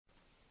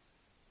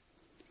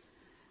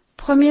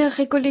Première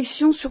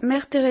récollection sur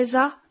Mère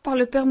Teresa par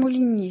le Père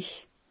Molinier.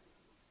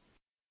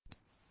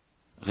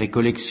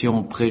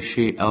 Récollection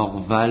prêchée à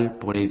Orval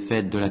pour les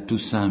fêtes de la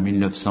Toussaint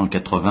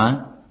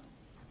 1980.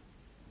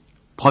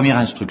 Première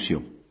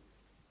instruction.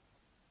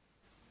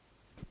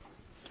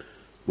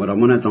 Voilà,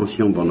 mon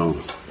intention pendant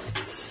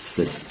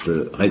cette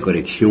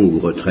récollection ou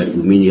retraite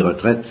ou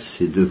mini-retraite,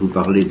 c'est de vous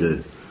parler de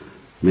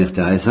Mère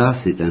Teresa.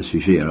 C'est un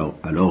sujet alors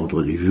à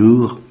l'ordre du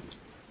jour,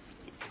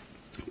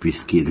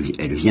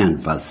 puisqu'elle vient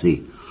de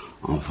passer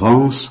en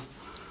France,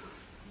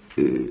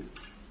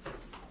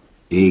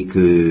 et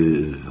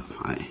que,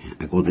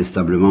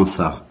 incontestablement,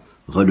 sa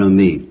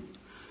renommée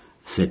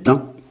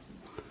s'étend.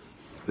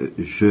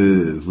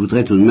 Je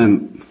voudrais tout de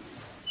même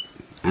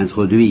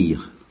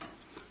introduire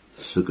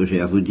ce que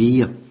j'ai à vous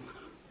dire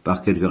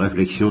par quelques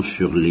réflexions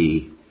sur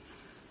les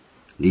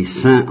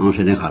saints en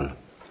général.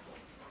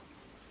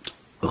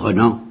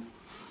 Renan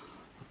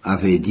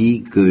avait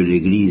dit que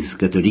l'Église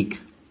catholique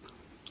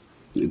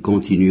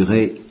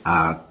continuerait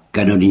à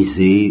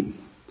canoniser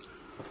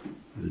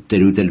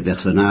tel ou tel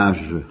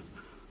personnage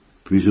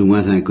plus ou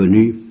moins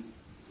inconnu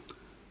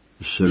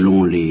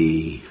selon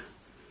les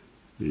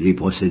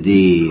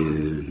procédés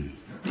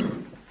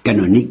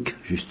canoniques,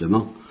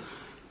 justement,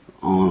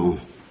 en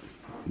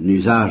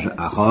usage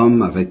à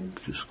Rome avec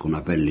ce qu'on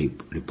appelle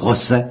les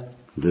procès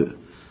de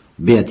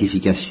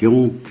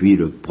béatification, puis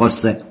le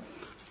procès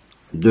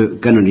de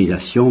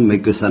canonisation,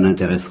 mais que ça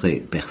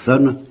n'intéresserait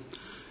personne,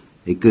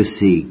 et que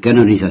ces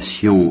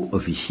canonisations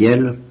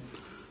officielles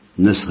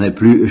ne seraient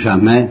plus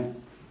jamais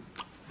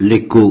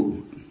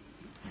l'écho,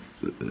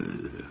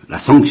 la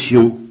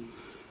sanction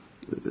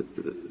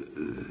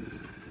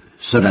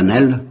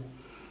solennelle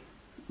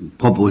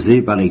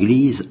proposée par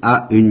l'Église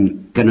à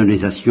une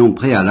canonisation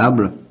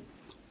préalable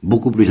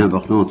beaucoup plus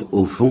importante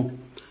au fond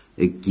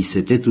et qui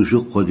s'était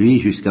toujours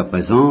produite jusqu'à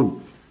présent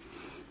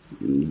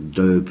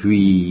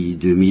depuis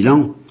 2000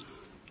 ans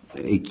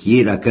et qui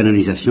est la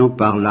canonisation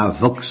par la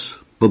vox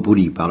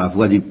populi, par la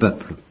voix du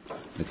peuple.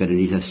 La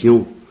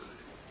canonisation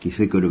qui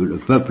fait que le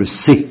peuple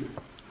sait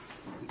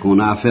qu'on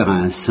a affaire à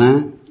un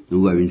saint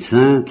ou à une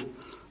sainte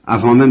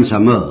avant même sa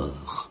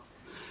mort.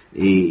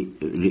 Et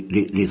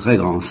les très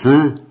grands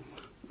saints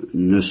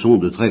ne sont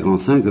de très grands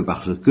saints que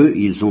parce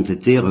qu'ils ont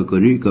été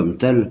reconnus comme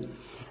tels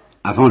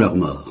avant leur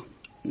mort.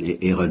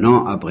 Et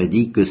Renan a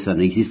prédit que ça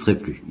n'existerait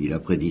plus. Il a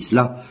prédit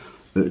cela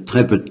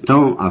très peu de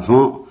temps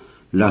avant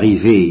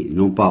l'arrivée,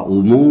 non pas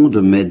au monde,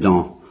 mais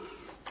dans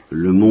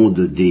le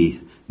monde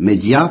des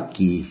médias,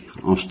 qui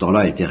en ce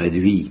temps-là étaient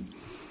réduits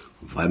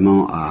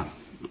vraiment à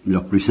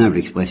leur plus simple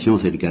expression,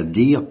 c'est le cas de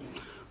dire,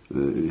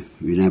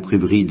 une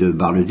imprimerie de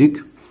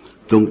Bar-le-Duc,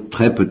 donc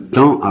très peu de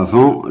temps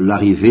avant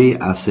l'arrivée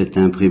à cette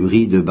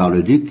imprimerie de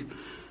Bar-le-Duc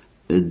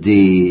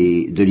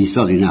de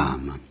l'histoire d'une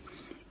âme.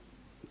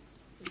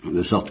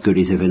 De sorte que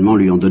les événements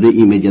lui ont donné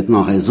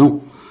immédiatement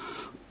raison,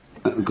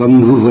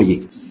 comme vous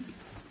voyez.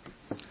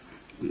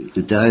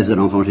 Thérèse de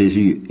l'Enfant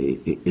Jésus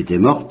était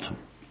morte,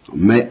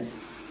 mais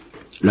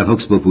la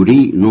Vox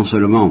Populi non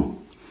seulement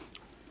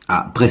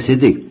a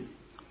précédé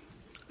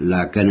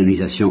la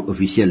canonisation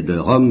officielle de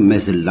Rome,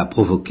 mais elle l'a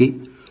provoquée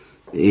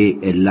et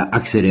elle l'a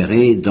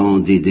accélérée dans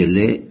des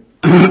délais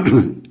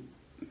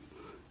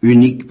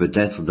uniques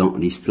peut-être dans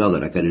l'histoire de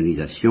la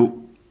canonisation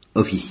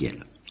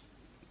officielle.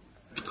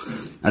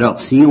 Alors,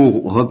 si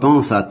on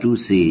repense à tous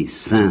ces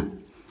saints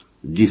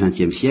du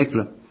XXe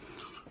siècle,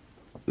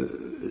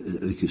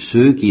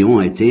 ceux qui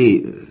ont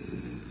été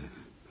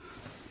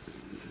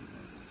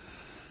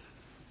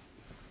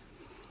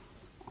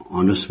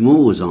en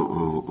osmose,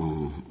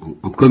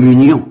 en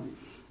communion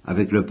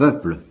avec le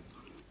peuple,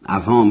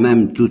 avant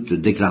même toute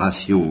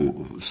déclaration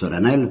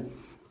solennelle,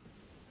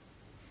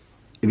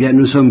 eh bien,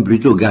 nous sommes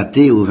plutôt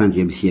gâtés au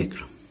XXe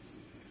siècle.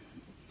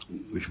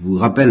 Je vous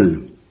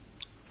rappelle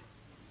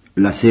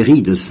la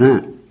série de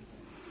saints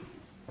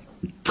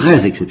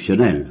très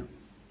exceptionnels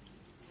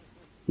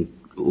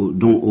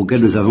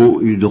auxquels nous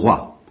avons eu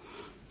droit,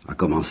 à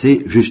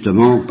commencer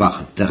justement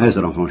par Thérèse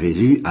de l'Enfant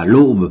Jésus à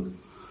l'aube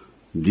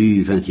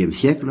du XXe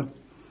siècle,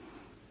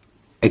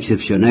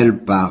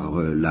 exceptionnelle par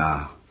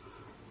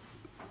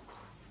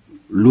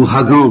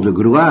l'ouragan de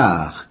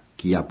gloire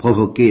qui a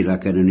provoqué la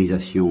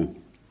canonisation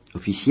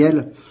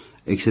officielle,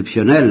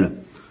 exceptionnelle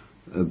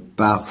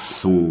par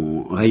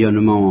son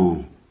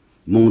rayonnement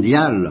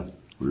mondial.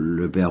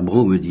 Le père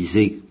Brault me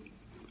disait,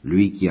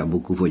 lui qui a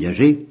beaucoup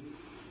voyagé,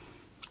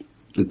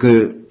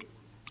 que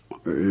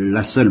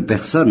la seule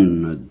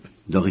personne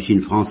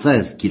d'origine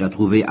française qu'il a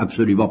trouvée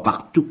absolument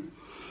partout,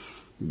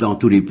 dans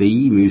tous les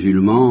pays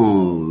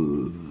musulmans,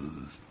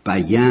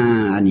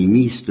 païens,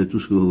 animistes, tout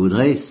ce que vous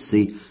voudrez,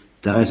 c'est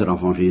Thérèse de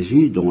l'Enfant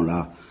Jésus, dont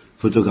la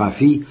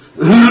photographie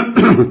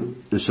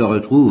se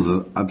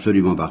retrouve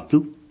absolument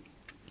partout.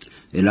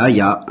 Et là, il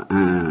y a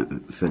un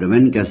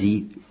phénomène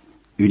quasi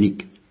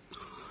unique.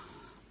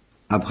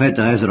 Après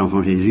Thérèse de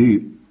l'Enfant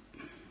Jésus,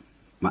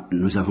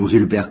 nous avons eu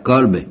le père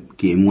Kolb,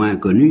 qui est moins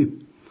connu,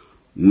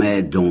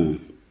 mais dont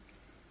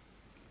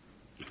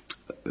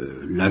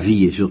la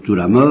vie et surtout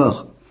la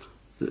mort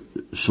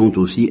sont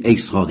aussi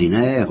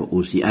extraordinaires,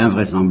 aussi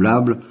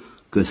invraisemblables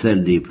que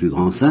celle des plus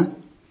grands saints.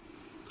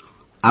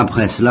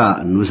 Après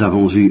cela, nous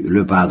avons vu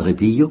le Padre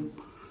Pio,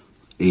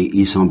 et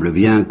il semble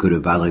bien que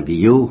le Padre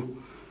Pio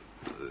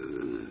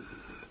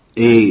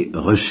ait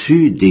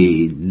reçu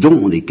des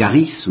dons, des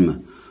charismes,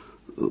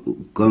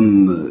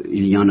 comme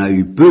il y en a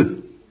eu peu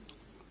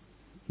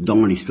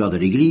dans l'histoire de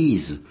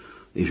l'Église,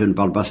 et je ne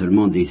parle pas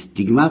seulement des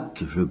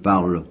stigmates, je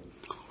parle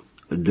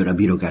de la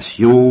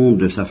bilocation,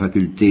 de sa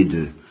faculté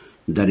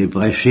d'aller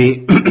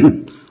prêcher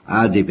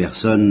à des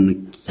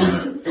personnes qui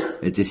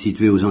étaient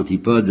situées aux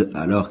antipodes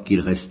alors qu'il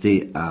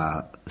restait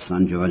à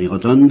San Giovanni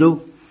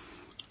Rotondo.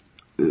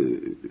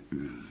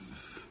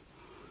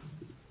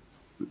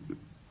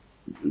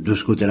 De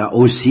ce côté-là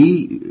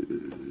aussi,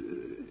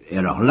 et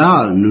alors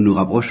là, nous nous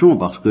rapprochons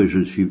parce que je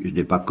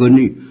n'ai pas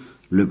connu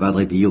le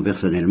Padre Pio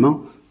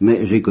personnellement,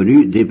 mais j'ai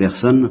connu des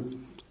personnes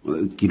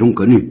qui l'ont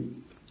connu.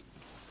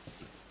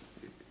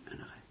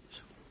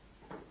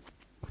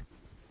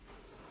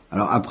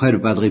 Alors après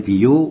le Padre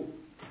Pio,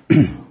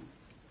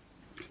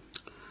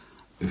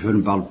 je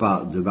ne parle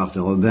pas de Marthe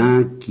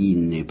Robin qui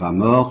n'est pas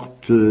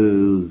morte,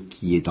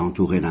 qui est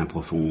entourée d'un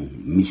profond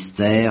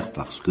mystère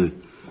parce que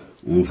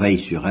on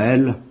veille sur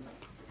elle.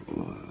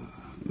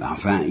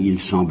 Enfin, il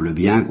semble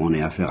bien qu'on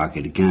ait affaire à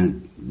quelqu'un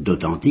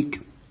d'authentique.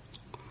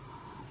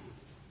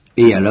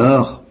 Et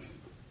alors,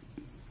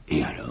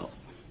 eh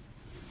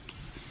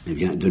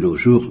bien, de nos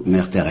jours,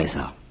 Mère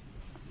Teresa.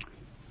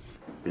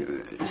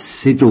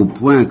 C'est au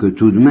point que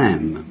tout de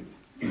même,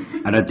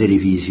 à la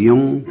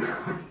télévision,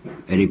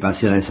 elle est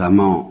passée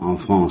récemment en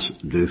France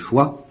 2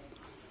 fois,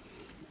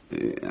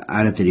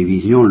 à la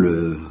télévision,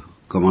 le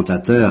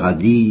commentateur a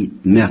dit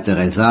 « Mère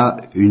Teresa,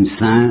 une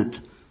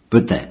sainte,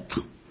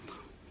 peut-être ».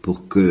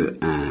 Pour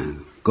qu'un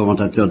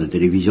commentateur de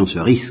télévision se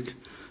risque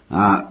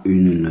à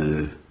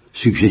une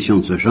suggestion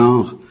de ce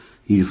genre,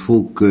 il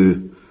faut que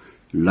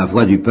la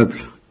voix du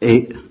peuple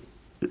ait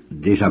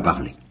déjà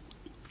parlé.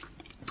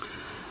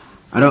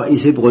 Alors, il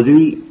s'est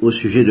produit au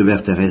sujet de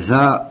Mère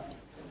Teresa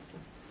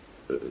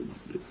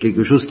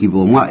quelque chose qui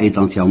pour moi est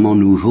entièrement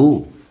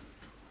nouveau,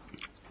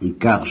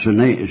 car je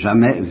n'ai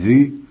jamais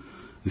vu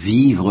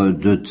vivre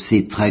de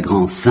ces très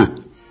grands saints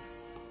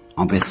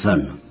en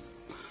personne.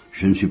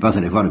 Je ne suis pas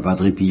allé voir le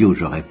Padre Pio,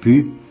 j'aurais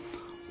pu.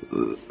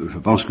 Je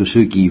pense que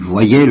ceux qui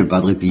voyaient le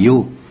Padre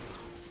Pio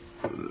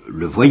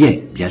le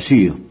voyaient, bien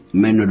sûr,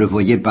 mais ne le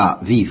voyaient pas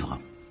vivre.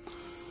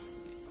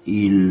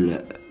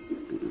 Ils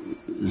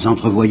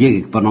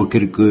entrevoyaient pendant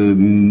quelques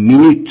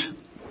minutes,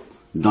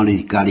 dans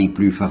les cas les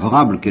plus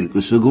favorables,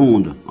 quelques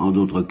secondes, en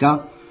d'autres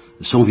cas,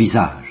 son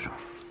visage.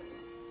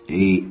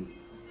 Et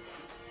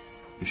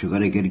je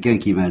connais quelqu'un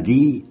qui m'a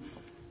dit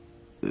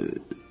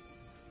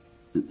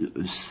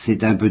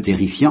c'est un peu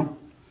terrifiant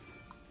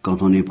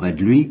quand on est près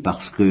de lui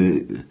parce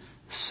que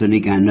ce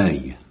n'est qu'un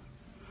œil,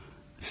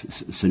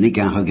 ce n'est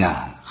qu'un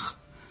regard,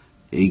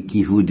 et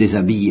qui vous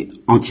déshabille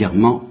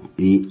entièrement,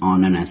 et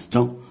en un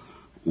instant,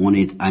 on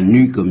est à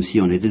nu comme si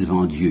on était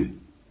devant Dieu.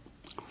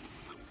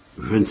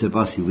 Je ne sais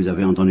pas si vous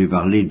avez entendu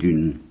parler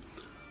d'une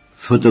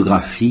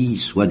photographie,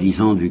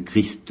 soi-disant, du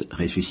Christ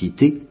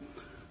ressuscité,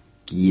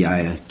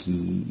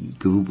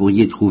 que vous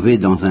pourriez trouver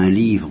dans un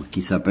livre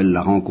qui s'appelle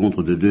La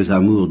rencontre de deux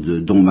amours de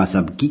Don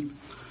Massabki,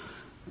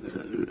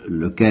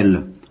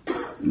 lequel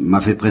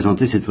m'a fait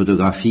présenter cette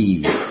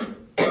photographie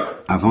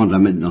avant de la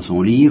mettre dans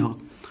son livre.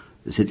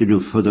 C'est une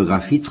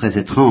photographie très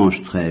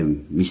étrange, très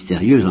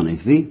mystérieuse en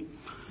effet,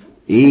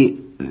 et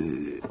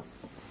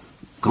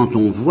quand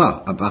on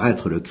voit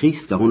apparaître le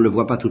Christ, car on ne le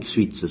voit pas tout de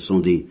suite,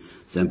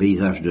 c'est un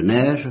paysage de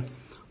neige,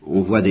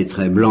 on voit des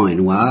traits blancs et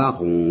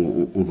noirs,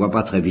 on voit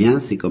pas très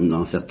bien, c'est comme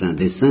dans certains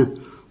dessins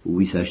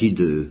où il s'agit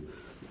de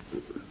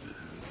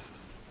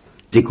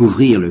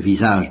découvrir le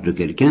visage de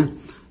quelqu'un,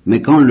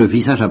 mais quand le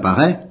visage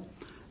apparaît,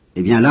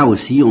 eh bien là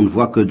aussi on ne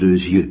voit que 2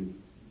 yeux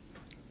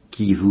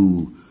qui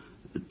vous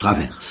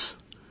traversent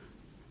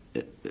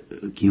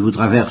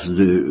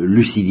de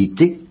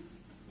lucidité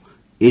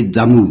et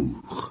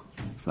d'amour,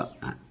 enfin,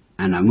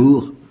 un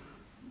amour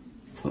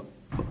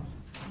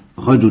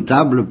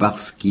redoutable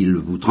parce qu'il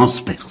vous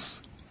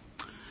transperce.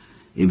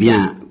 Eh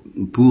bien,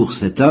 pour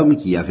cet homme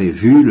qui avait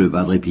vu le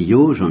Padre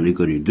Pio, j'en ai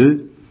connu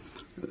 2,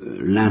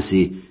 l'un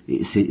s'est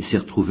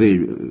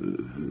retrouvé,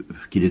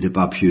 qui n'était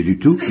pas pieux du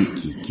tout,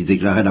 qui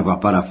déclarait n'avoir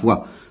pas la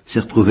foi,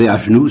 s'est retrouvé à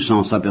genoux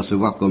sans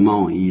s'apercevoir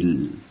comment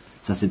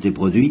ça s'était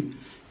produit.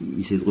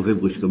 Il s'est trouvé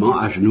brusquement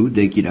à genoux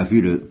dès qu'il a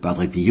vu le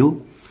Padre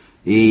Pio,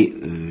 et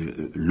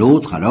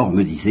l'autre alors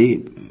me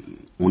disait,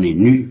 on est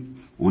nu,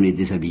 on est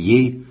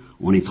déshabillé,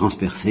 on est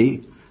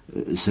transpercé,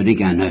 ce n'est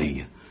qu'un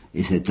œil.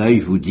 Et cet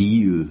œil vous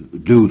dit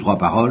 2 ou 3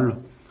 paroles,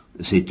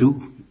 c'est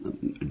tout,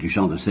 du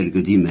genre de celle que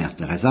dit Mère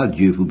Teresa,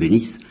 Dieu vous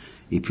bénisse,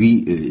 et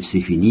puis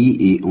c'est fini,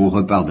 et on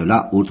repart de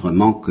là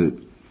autrement que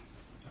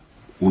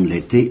on ne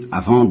l'était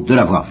avant de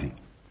l'avoir vu.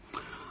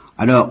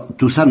 Alors,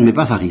 tout ça ne m'est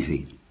pas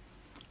arrivé.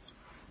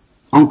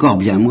 Encore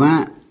bien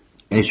moins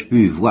ai-je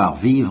pu voir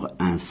vivre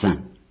un saint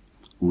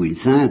ou une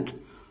sainte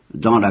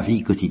dans la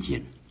vie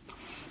quotidienne.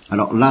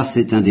 Alors là,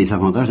 c'est un des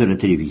avantages de la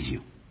télévision.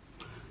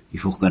 Il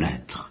faut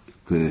reconnaître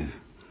que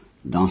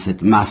dans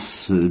cette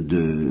masse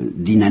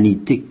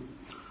d'inanité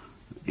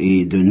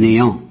et de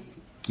néant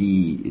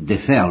qui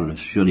déferle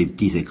sur les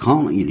petits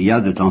écrans, il y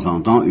a de temps en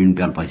temps une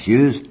perle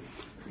précieuse,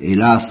 et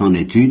là c'en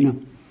est une,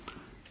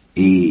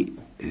 et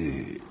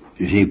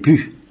j'ai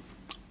pu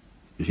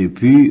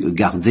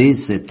garder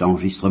cet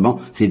enregistrement,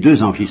 ces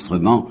deux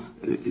enregistrements,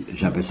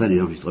 j'appelle ça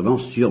des enregistrements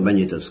sur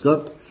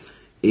magnétoscope,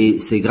 et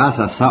c'est grâce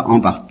à ça en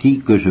partie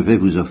que je vais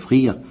vous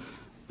offrir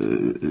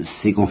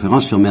ces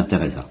conférences sur Mère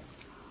Teresa.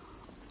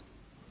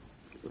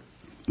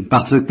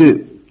 Parce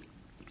que,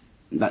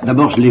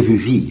 d'abord, je l'ai vu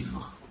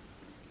vivre,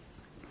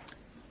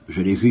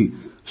 je l'ai vu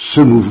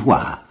se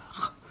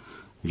mouvoir,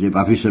 je ne l'ai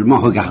pas vu seulement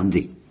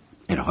regarder.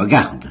 Elle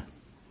regarde,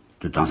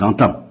 de temps en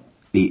temps,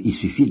 et il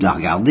suffit de la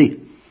regarder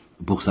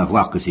pour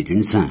savoir que c'est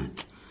une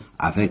sainte,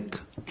 avec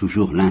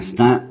toujours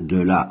l'instinct de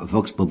la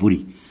vox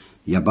populi.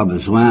 Il n'y a pas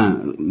besoin,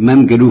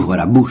 même qu'elle ouvre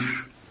la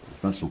bouche,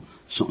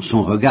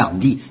 son regard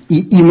dit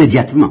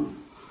immédiatement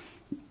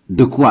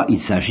de quoi il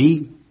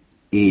s'agit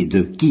et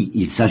de qui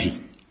il s'agit.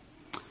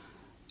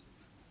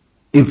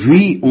 Et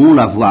puis, on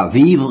la voit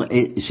vivre,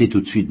 et c'est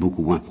tout de suite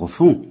beaucoup moins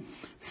profond,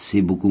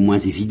 c'est beaucoup moins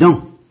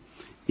évident,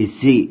 et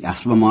c'est à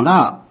ce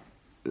moment-là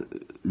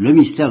le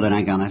mystère de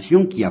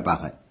l'incarnation qui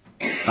apparaît.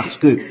 Parce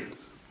que,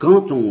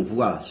 quand on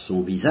voit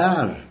son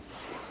visage,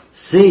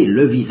 c'est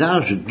le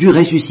visage du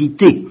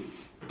ressuscité,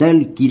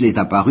 tel qu'il est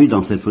apparu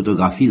dans cette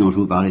photographie dont je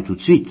vous parlais tout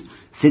de suite.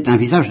 C'est un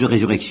visage de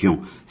résurrection,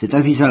 c'est un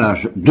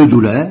visage de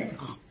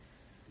douleur,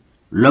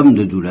 l'homme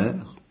de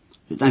douleur,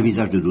 c'est un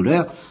visage de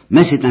douleur,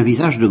 mais c'est un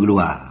visage de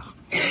gloire.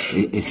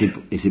 Et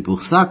c'est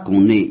pour ça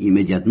qu'on est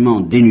immédiatement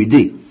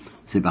dénudé.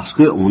 C'est parce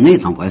qu'on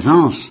est en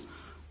présence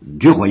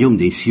du royaume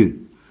des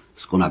cieux,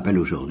 ce qu'on appelle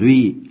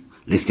aujourd'hui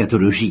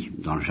l'eschatologie,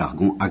 dans le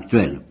jargon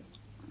actuel,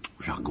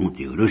 jargon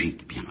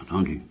théologique, bien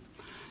entendu.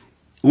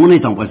 On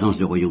est en présence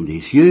du royaume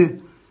des cieux,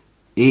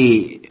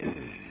 et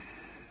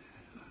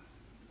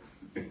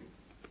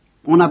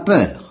on a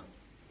peur.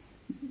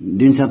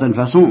 D'une certaine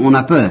façon, on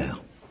a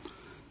peur.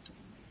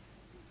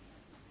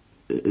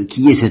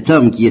 Qui est cet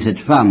homme, qui est cette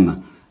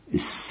femme?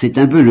 C'est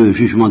un peu le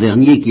jugement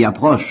dernier qui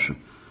approche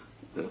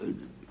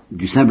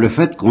du simple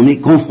fait qu'on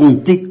est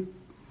confronté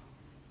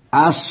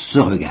à ce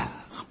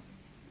regard.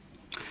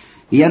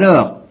 Et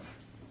alors,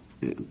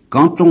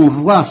 quand on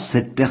voit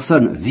cette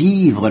personne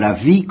vivre la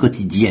vie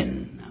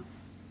quotidienne,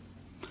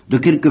 de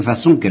quelque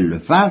façon qu'elle le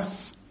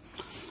fasse,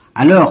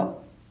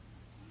 alors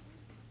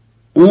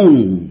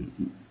on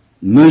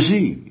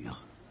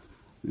mesure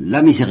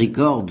la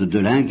miséricorde de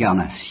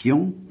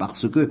l'incarnation,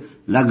 parce que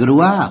la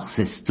gloire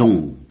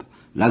s'estompe,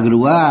 la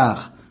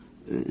gloire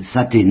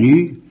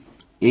s'atténue,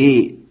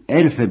 et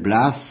elle fait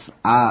place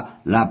à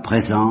la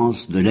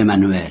présence de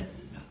l'Emmanuel.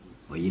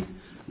 Vous voyez,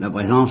 la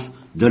présence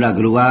de la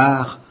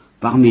gloire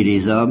parmi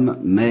les hommes,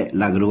 mais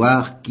la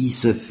gloire qui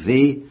se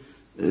fait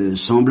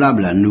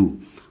semblable à nous.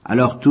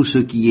 Alors tout ce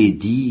qui est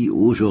dit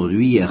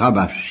aujourd'hui est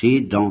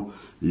rabâché dans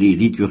les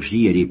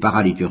liturgies et les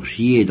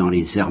paraliturgies et dans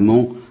les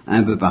sermons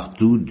un peu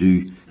partout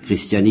du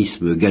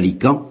christianisme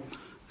gallican,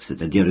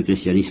 c'est-à-dire le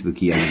christianisme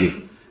qui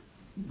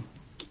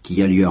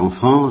a lieu en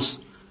France,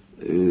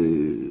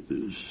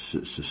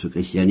 ce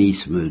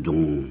christianisme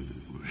dont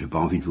j'ai pas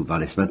envie de vous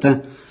parler ce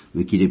matin,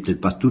 mais qui n'est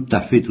peut-être pas tout à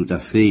fait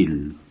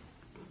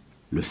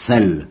le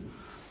sel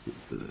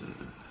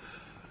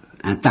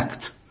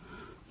intact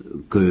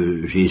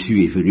que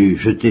Jésus est venu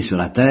jeter sur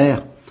la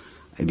terre.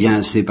 Eh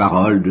bien, ces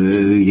paroles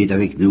de « il est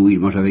avec nous, il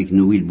mange avec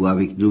nous, il boit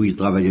avec nous, il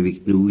travaille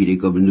avec nous, il est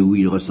comme nous,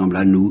 il ressemble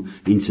à nous,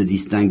 il ne se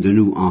distingue de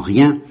nous en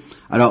rien »,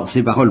 alors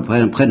ces paroles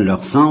prennent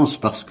leur sens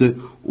parce que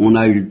on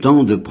a eu le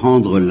temps de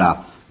prendre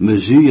la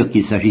mesure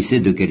qu'il s'agissait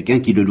de quelqu'un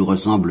qui ne nous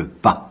ressemble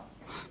pas,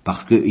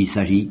 parce qu'il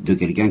s'agit de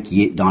quelqu'un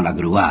qui est dans la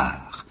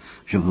gloire.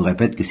 Je vous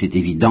répète que c'est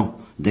évident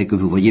dès que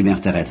vous voyez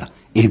Mère Teresa.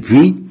 Et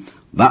puis,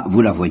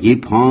 vous la voyez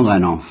prendre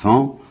un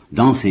enfant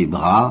dans ses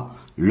bras,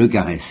 le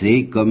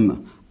caresser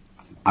comme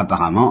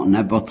apparemment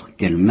n'importe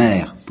quelle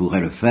mère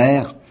pourrait le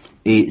faire,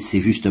 et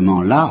c'est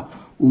justement là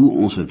où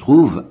on se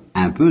trouve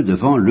un peu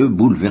devant le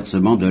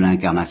bouleversement de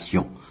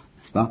l'incarnation,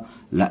 n'est-ce pas?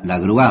 La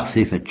gloire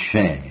s'est faite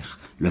chair,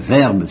 le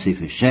Verbe s'est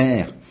fait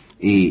chair,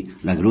 et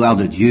la gloire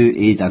de Dieu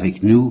est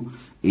avec nous,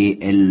 et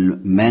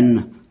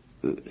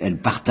elle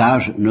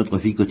partage notre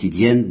vie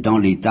quotidienne dans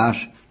les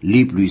tâches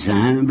les plus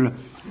humbles,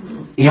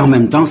 et en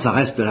même temps ça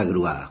reste la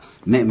gloire.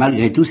 Mais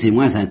malgré tout c'est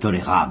moins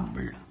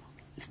intolérable,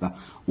 n'est-ce pas?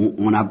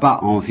 On n'a pas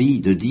envie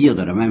de dire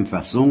de la même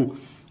façon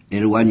 «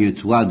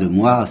 Éloigne-toi de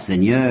moi,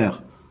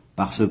 Seigneur,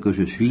 parce que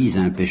je suis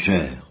un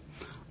pécheur ».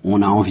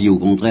 On a envie au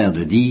contraire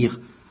de dire,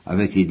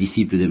 avec les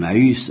disciples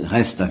d'Emmaüs, «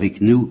 Reste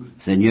avec nous,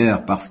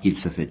 Seigneur, parce qu'il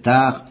se fait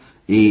tard »,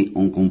 et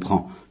on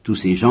comprend tous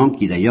ces gens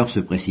qui d'ailleurs se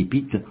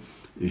précipitent.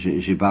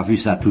 J'ai pas vu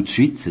ça tout de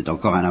suite, c'est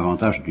encore un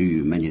avantage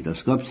du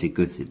magnétoscope, c'est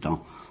que c'est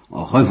en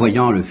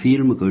revoyant le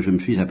film que je me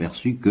suis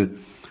aperçu que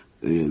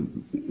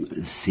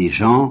ces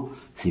gens,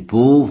 ces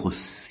pauvres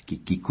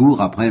qui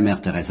courent après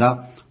Mère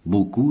Teresa,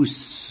 beaucoup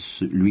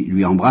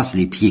lui embrassent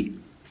les pieds,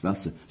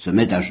 se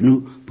mettent à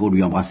genoux pour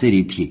lui embrasser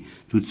les pieds.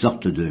 Toutes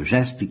sortes de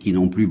gestes qui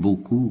n'ont plus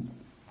beaucoup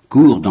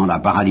court dans la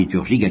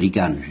paraliturgie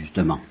gallicane,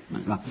 justement.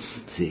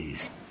 C'est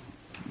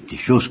des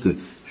choses que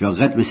je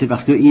regrette, mais c'est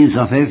parce qu'ils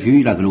avaient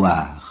vu la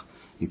gloire,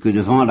 et que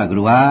devant la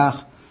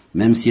gloire,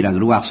 même si la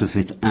gloire se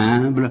fait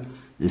humble,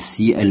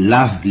 si elle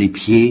lave les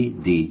pieds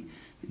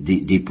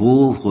des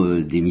pauvres,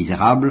 des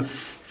misérables,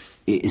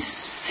 et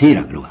c'est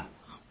la gloire.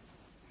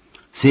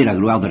 C'est la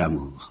gloire de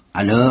l'amour.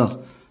 Alors,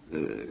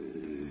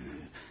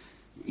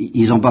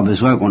 ils n'ont pas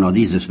besoin qu'on leur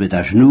dise de se mettre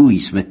à genoux,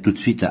 ils se mettent tout de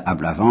suite à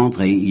plat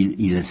ventre et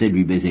ils essaient de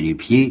lui baiser les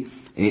pieds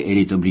et elle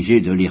est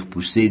obligée de les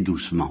repousser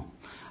doucement.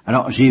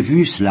 Alors j'ai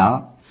vu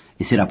cela,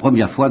 et c'est la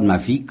première fois de ma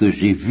vie que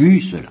j'ai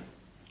vu cela,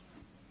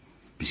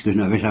 puisque je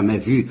n'avais jamais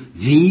vu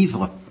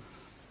vivre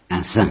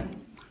un saint.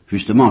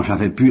 Justement,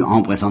 j'avais pu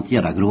en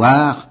pressentir la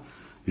gloire,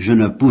 je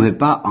ne pouvais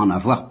pas en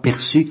avoir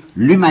perçu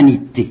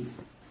l'humanité.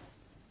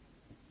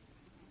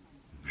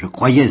 Je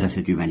croyais à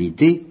cette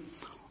humanité,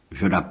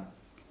 je la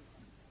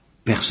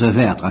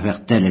percevais à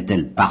travers telle et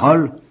telle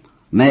parole,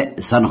 mais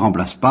ça ne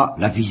remplace pas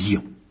la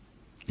vision.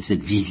 Et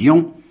cette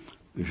vision,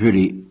 je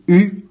l'ai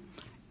eue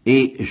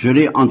et je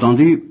l'ai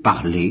entendu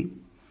parler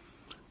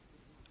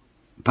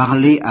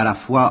à la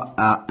fois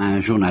à un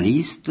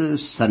journaliste,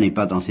 ça n'est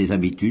pas dans ses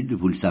habitudes,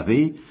 vous le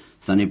savez,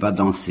 ça n'est pas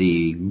dans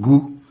ses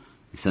goûts,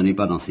 ça n'est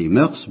pas dans ses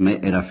mœurs, mais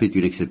elle a fait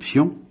une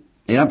exception,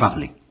 elle a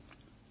parlé.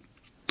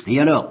 Et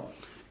alors,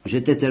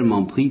 j'étais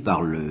tellement pris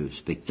par le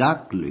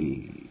spectacle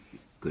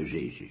que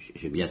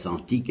j'ai bien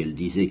senti qu'elle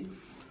disait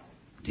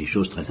des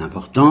choses très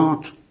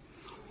importantes.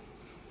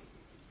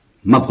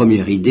 Ma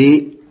première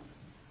idée,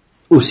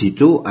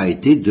 aussitôt, a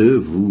été de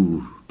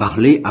vous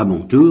parler à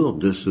mon tour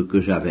de ce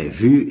que j'avais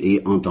vu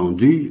et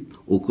entendu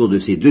au cours de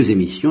ces deux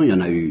émissions. Il y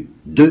en a eu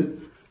deux.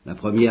 La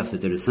première,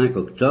 c'était le 5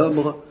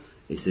 octobre,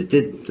 et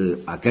c'était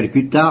à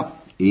Calcutta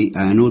et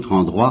à un autre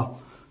endroit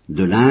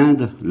de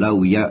l'Inde, là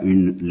où il y a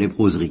une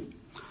léproserie.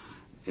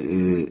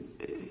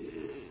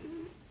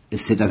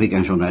 C'est avec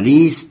un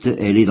journaliste,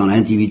 elle est dans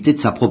l'intimité de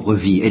sa propre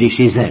vie, elle est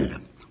chez elle,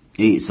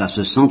 et ça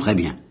se sent très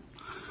bien.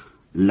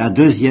 La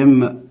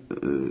deuxième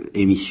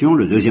émission,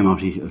 le deuxième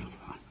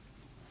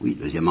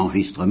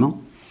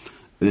enregistrement,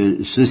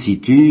 se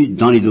situe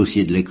dans les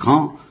dossiers de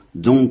l'écran,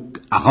 donc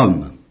à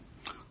Rome,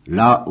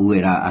 là où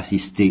elle a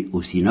assisté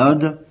au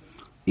synode,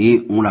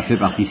 et on l'a fait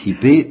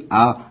participer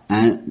à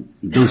un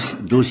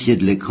dossier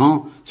de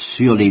l'écran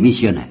sur les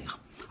missionnaires.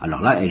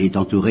 Alors là, elle est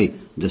entourée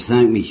de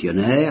 5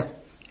 missionnaires,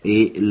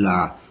 et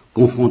la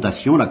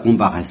confrontation, la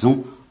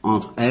comparaison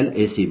entre elle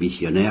et ces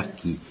missionnaires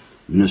qui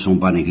ne sont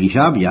pas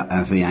négligeables. Il y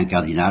avait un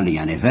cardinal et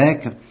un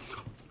évêque,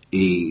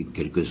 et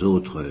quelques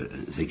autres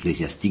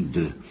ecclésiastiques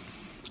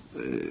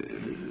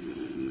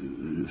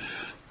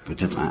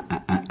peut-être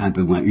un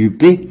peu moins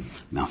huppés,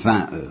 mais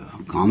enfin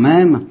quand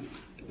même,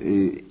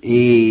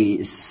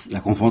 et la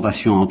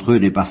confrontation entre eux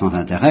n'est pas sans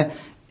intérêt.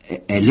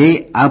 Elle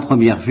est, à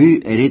première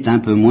vue, elle est un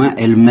peu moins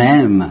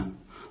elle-même,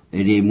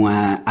 elle est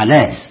moins à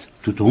l'aise,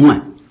 tout au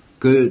moins,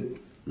 que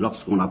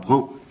lorsqu'on la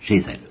prend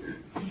chez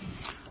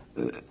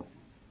elle.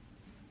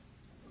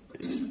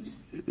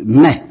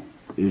 Mais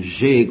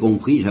j'ai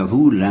compris,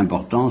 j'avoue,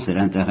 l'importance et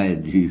l'intérêt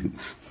du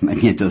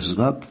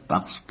magnétoscope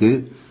parce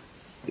que,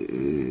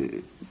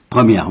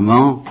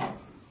 premièrement,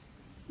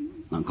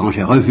 quand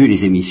j'ai revu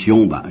les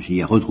émissions, j'y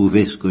ai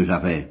retrouvé ce que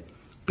j'avais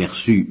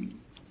perçu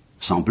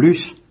sans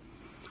plus,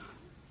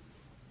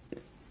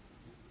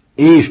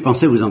 et je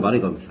pensais vous en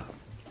parler comme ça.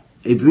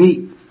 Et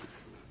puis,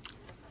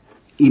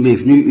 il m'est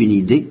venu une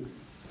idée.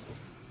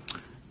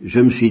 Je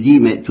me suis dit,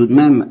 mais tout de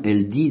même,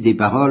 elle dit des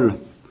paroles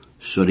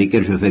sur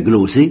lesquelles je vais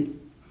gloser,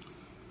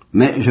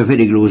 mais je vais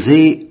les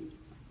gloser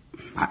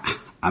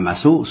à ma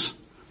sauce,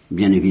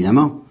 bien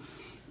évidemment,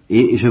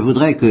 et je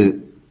voudrais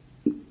que,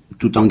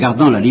 tout en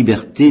gardant la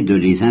liberté de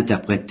les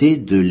interpréter,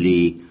 de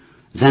les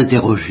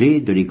interroger,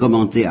 de les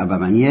commenter à ma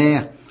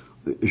manière,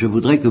 je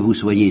voudrais que vous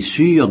soyez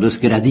sûrs de ce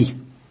qu'elle a dit,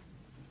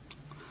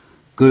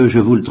 que je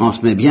vous le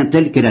transmets bien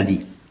tel qu'elle a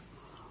dit.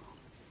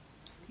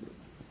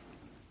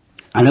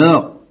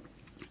 Alors,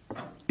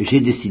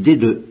 j'ai décidé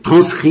de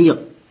transcrire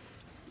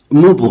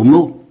mot pour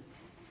mot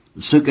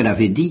ce qu'elle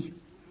avait dit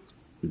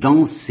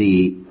dans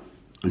ses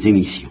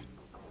émissions.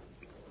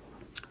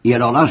 Et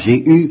alors là,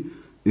 j'ai eu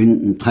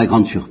une très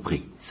grande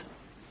surprise.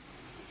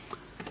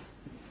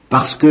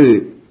 Parce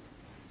que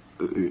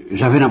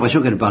j'avais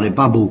l'impression qu'elle ne parlait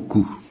pas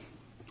beaucoup,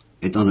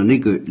 étant donné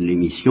que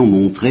l'émission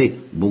montrait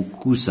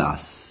beaucoup sa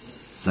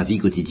vie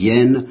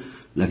quotidienne,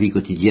 la vie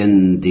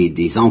quotidienne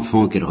des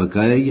enfants qu'elle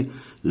recueille,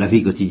 la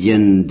vie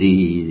quotidienne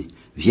des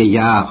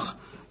vieillards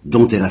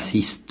dont elle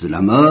assiste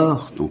la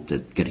mort,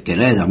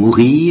 qu'elle aide à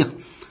mourir,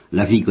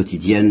 la vie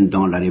quotidienne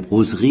dans la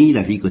léproserie,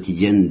 la vie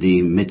quotidienne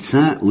des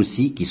médecins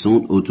aussi qui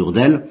sont autour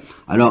d'elle.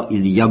 Alors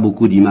il y a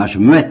beaucoup d'images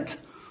muettes,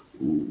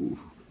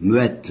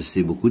 muettes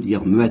c'est beaucoup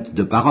dire muettes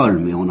de parole,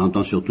 mais on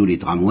entend surtout les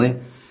tramways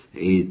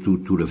et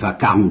tout le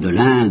vacarme de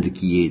l'Inde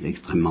qui est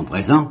extrêmement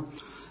présent,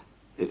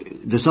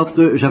 de sorte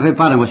que j'avais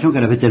pas l'impression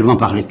qu'elle avait tellement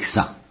parlé que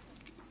ça.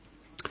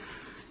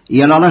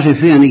 Et alors là j'ai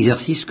fait un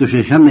exercice que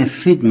j'ai jamais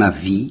fait de ma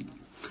vie,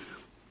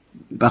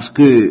 parce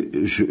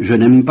que je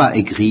n'aime pas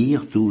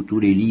écrire. Tous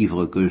les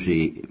livres que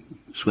j'ai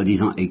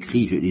soi-disant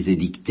écrits, je les ai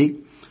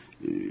dictés,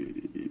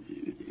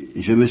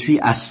 je me suis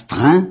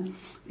astreint,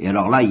 et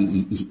alors là,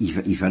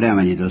 il fallait un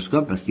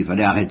magnétoscope, parce qu'il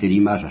fallait arrêter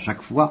l'image à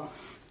chaque fois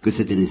que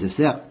c'était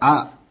nécessaire,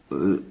 à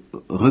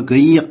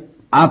recueillir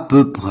à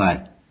peu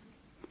près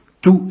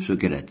tout ce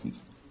qu'elle a dit.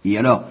 Et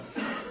alors,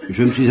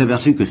 je me suis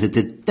aperçu que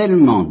c'était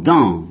tellement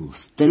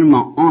dense,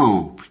 tellement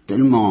ample,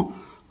 tellement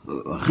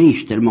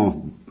riche,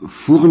 tellement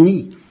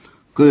fourni,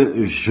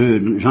 que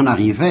j'en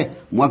arrivais,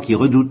 moi qui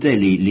redoutais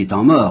les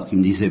temps morts, qui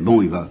me disaient,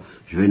 bon,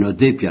 je vais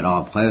noter, puis alors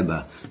après,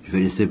 je vais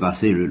laisser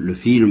passer le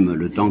film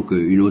le temps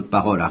qu'une autre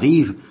parole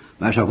arrive,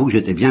 j'avoue que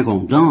j'étais bien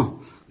content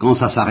quand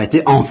ça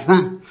s'arrêtait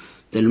enfin,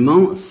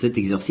 tellement cet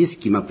exercice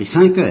qui m'a pris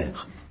 5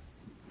 heures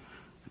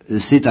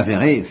s'est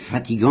avéré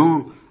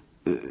fatigant,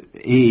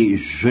 et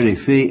je l'ai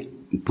fait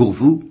pour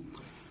vous,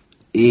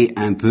 et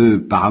un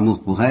peu par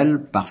amour pour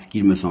elle, parce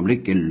qu'il me semblait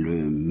qu'elle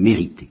le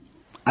méritait.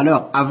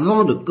 Alors,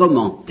 avant de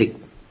commenter,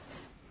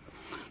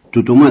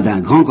 tout au moins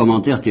d'un grand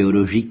commentaire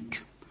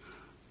théologique,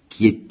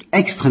 qui est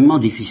extrêmement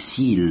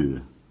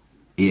difficile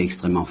et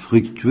extrêmement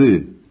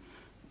fructueux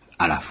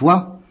à la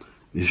fois,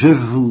 je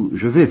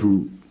vais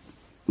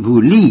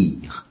vous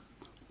lire,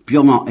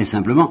 purement et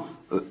simplement,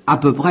 à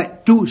peu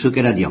près tout ce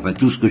qu'elle a dit, enfin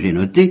tout ce que j'ai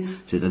noté,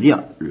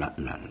 c'est-à-dire la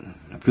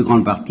plus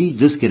grande partie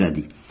de ce qu'elle a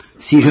dit.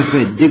 Si je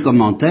fais des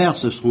commentaires,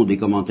 ce seront des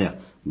commentaires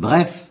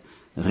brefs,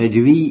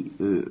 réduits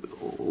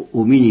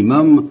au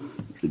minimum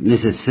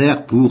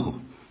nécessaire pour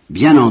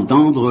bien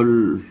entendre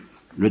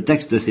le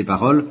texte de ces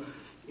paroles.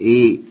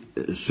 Et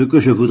ce que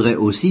je voudrais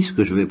aussi, ce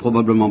que je vais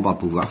probablement pas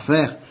pouvoir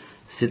faire,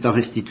 c'est en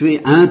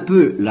restituer un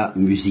peu la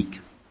musique.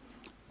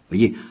 Vous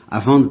voyez,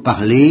 avant de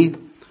parler,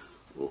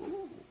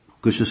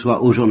 que ce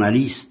soit au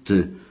journaliste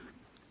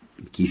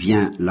qui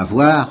vient la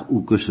voir,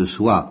 ou que ce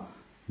soit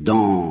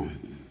dans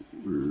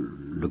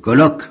le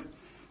colloque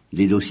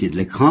des dossiers de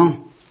l'écran,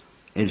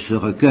 elle se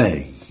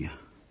recueille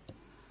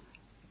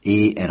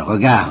et elle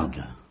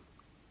regarde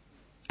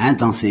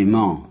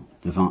intensément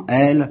devant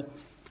elle,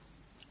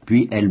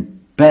 puis elle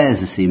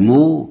pèse ses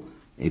mots,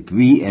 et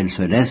puis elle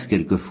se laisse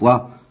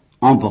quelquefois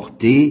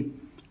emporter,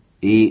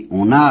 et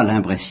on a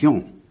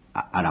l'impression,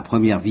 à la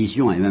première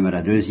vision et même à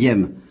la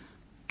deuxième,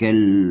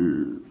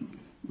 qu'elle,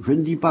 je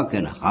ne dis pas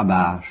qu'elle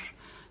rabâche,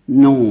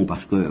 non,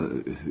 parce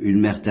que une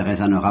Mère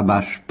Teresa ne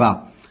rabâche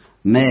pas,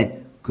 mais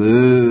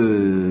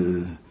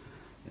que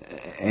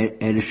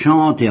elle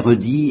chante et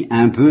redit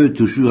un peu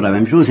toujours la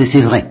même chose, et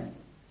c'est vrai,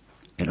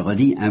 elle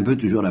redit un peu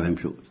toujours la même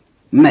chose.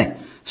 Mais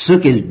ce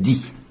qu'elle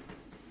dit,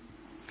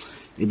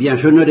 eh bien,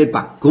 je ne l'ai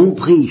pas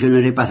compris, je ne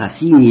l'ai pas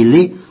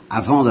assimilé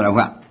avant de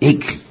l'avoir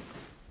écrit.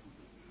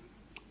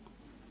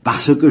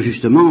 Parce que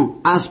justement,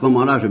 à ce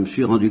moment-là, je me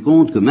suis rendu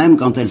compte que même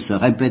quand elle se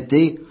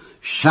répétait,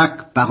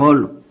 chaque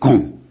parole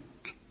compte.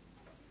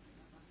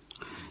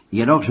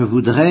 Et alors je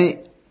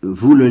voudrais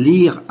vous le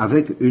lire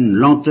avec une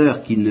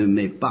lenteur qui ne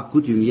m'est pas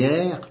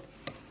coutumière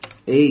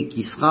et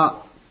qui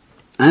sera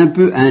un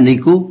peu un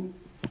écho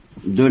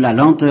de la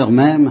lenteur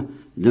même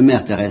de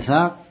Mère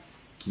Teresa,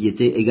 qui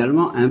était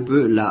également un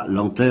peu la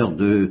lenteur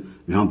de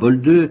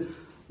Jean-Paul II,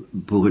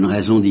 pour une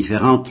raison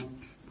différente.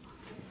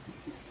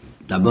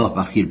 D'abord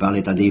parce qu'il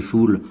parlait à des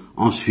foules,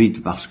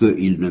 ensuite parce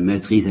qu'il ne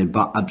maîtrisait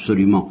pas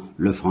absolument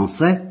le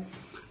français,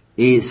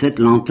 et cette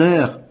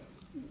lenteur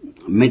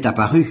m'est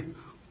apparue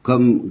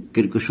comme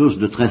quelque chose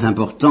de très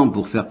important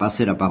pour faire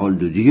passer la parole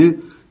de Dieu,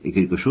 et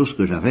quelque chose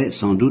que j'avais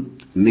sans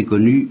doute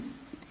méconnu,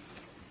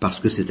 parce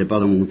que c'était pas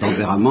dans mon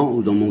tempérament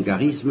ou dans mon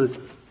charisme,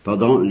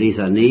 pendant les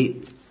années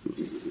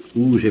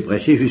où j'ai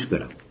prêché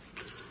jusque-là.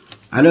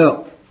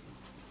 Alors,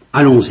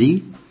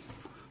 allons-y,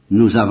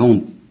 nous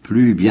avons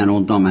plus bien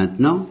longtemps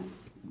maintenant.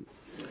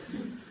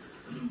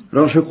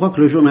 Alors je crois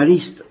que le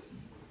journaliste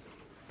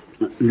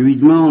lui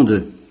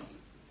demande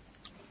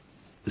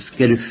ce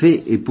qu'elle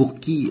fait et pour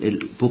qui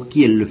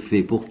elle le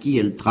fait, pour qui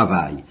elle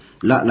travaille.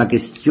 Là, la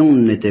question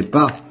n'était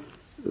pas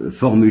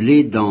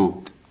formulée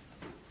dans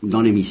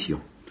l'émission.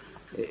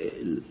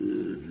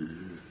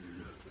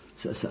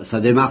 Ça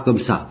démarre comme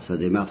ça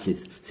démarre,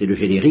 c'est le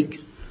générique,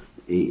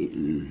 et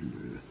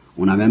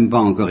on n'a même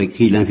pas encore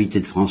écrit l'invité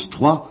de France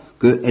 3,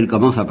 qu'elle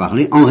commence à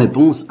parler en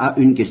réponse à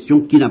une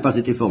question qui n'a pas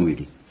été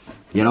formulée.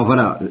 Et alors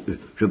voilà,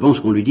 je pense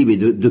qu'on lui dit, mais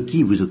de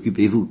qui vous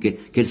occupez-vous?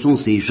 Quels sont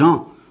ces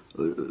gens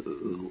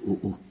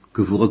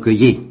que vous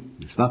recueillez,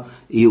 n'est-ce pas,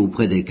 et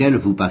auprès desquels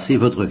vous passez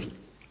votre vie?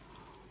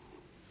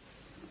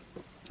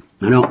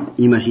 Alors,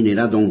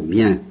 imaginez-la donc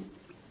bien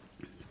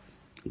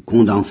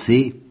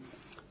condensée,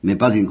 mais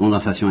pas d'une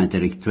condensation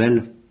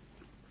intellectuelle,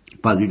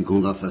 pas d'une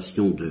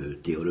condensation de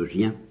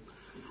théologien,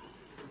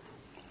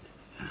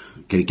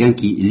 quelqu'un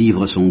qui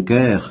livre son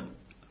cœur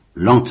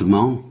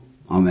lentement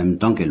en même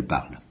temps qu'elle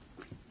parle.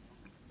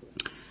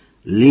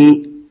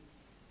 Les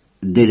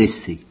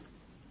délaissés,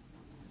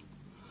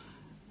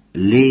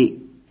 les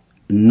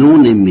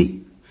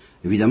non-aimés.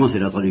 Évidemment, c'est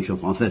la traduction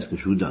française que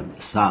je vous donne.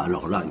 Ça,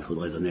 alors là, il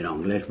faudrait donner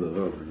l'anglais, je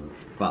peux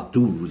pas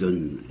tout vous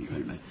donne.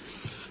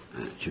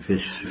 Je fais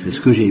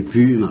ce que j'ai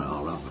pu,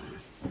 alors là,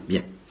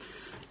 bien.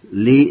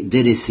 Les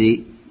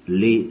délaissés,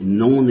 les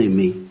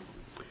non-aimés,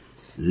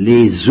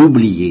 les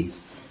oubliés,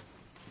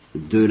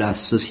 de la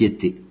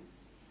société,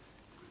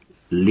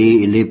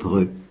 les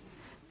lépreux,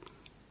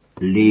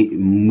 les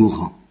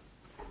mourants.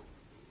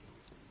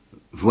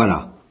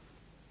 Voilà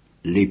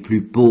les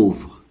plus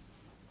pauvres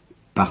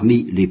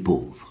parmi les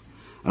pauvres.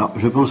 Alors,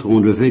 je pense qu'on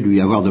devait lui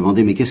avoir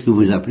demandé, mais qu'est-ce que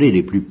vous appelez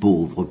les plus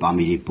pauvres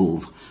parmi les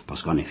pauvres?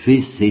 Parce qu'en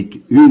effet, c'est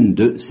une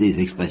de ces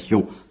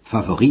expressions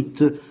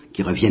favorites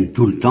qui reviennent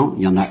tout le temps.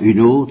 Il y en a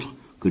une autre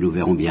que nous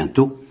verrons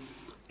bientôt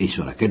et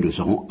sur laquelle nous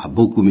aurons à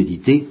beaucoup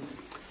méditer.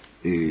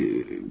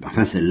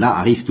 Enfin, celle-là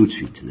arrive tout de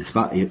suite, n'est-ce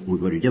pas? Et on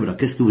doit lui dire, alors,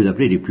 qu'est-ce que vous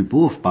appelez les plus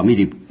pauvres parmi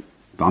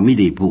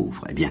les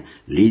pauvres? Eh bien,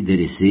 les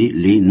délaissés,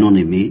 les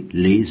non-aimés,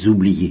 les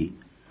oubliés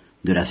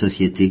de la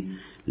société,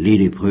 les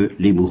lépreux,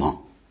 les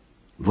mourants.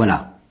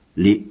 Voilà,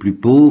 les plus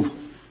pauvres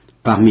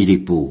parmi les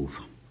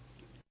pauvres.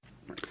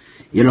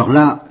 Et alors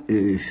là,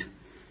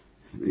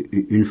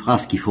 une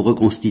phrase qu'il faut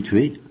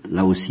reconstituer,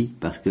 là aussi,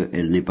 parce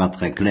qu'elle n'est pas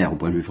très claire au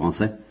point de vue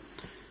français.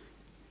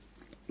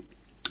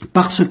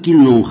 Parce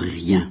qu'ils n'ont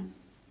rien.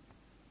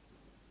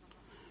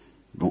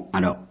 Bon,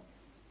 alors,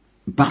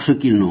 parce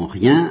qu'ils n'ont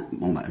rien,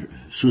 bon,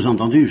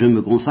 sous-entendu, je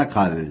me consacre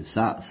à eux.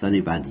 Ça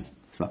n'est pas dit.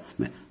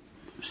 Mais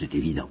c'est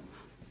évident.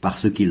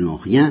 Parce qu'ils n'ont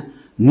rien,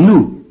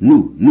 nous,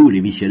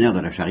 les missionnaires de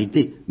la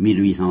charité,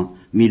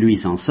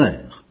 1800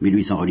 sœurs,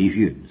 1800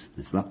 religieuses,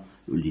 n'est-ce pas?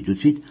 Je vous le dis tout de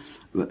suite.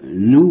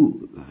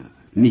 Nous,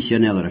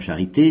 missionnaires de la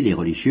charité, les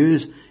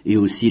religieuses, et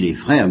aussi les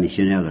frères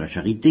missionnaires de la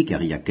charité,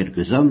 car il y a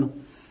quelques hommes,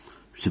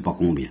 je ne sais pas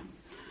combien.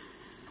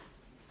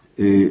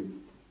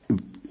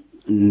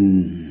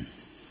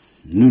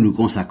 Nous nous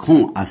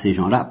consacrons à ces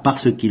gens-là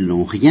parce qu'ils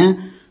n'ont rien,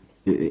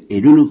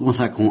 et nous nous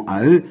consacrons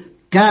à eux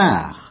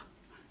car,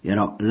 et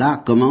alors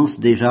là commencent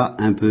déjà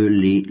un peu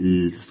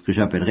ce que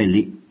j'appellerais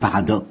les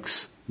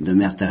paradoxes de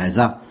Mère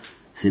Teresa,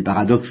 ces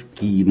paradoxes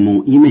qui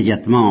m'ont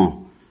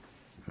immédiatement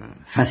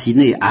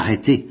fasciné,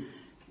 arrêté,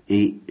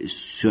 et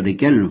sur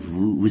lesquels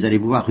vous allez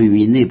pouvoir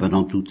ruminer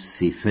pendant toutes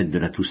ces fêtes de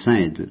la Toussaint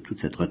et de toute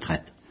cette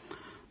retraite.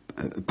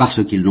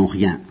 Parce qu'ils n'ont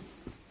rien,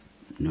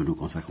 nous nous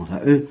consacrons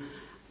à eux,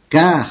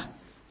 car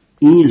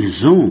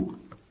ils ont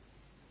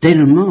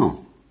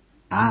tellement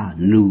à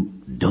nous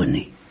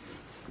donner.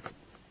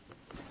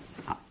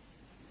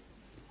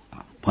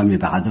 Premier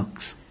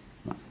paradoxe.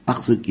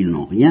 Parce qu'ils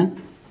n'ont rien,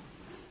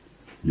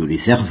 nous les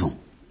servons.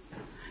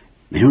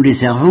 Mais nous les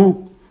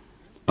servons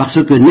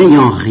parce que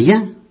n'ayant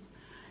rien,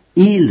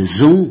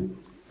 ils ont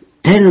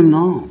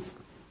tellement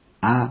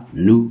à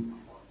nous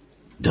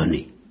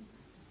donner.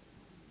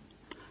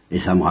 Et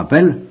ça me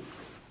rappelle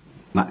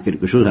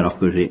quelque chose alors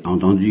que j'ai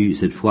entendu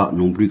cette fois,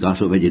 non plus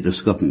grâce au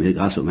magnétoscope, mais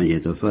grâce au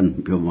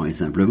magnétophone, purement et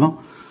simplement,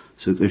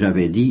 ce que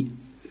j'avais dit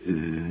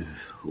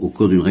au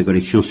cours d'une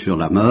récollection sur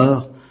la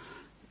mort,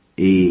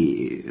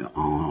 et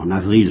en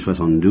avril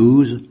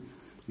 72,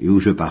 et où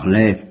je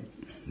parlais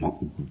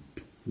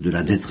de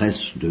la détresse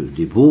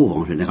des pauvres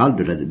en général,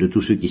 de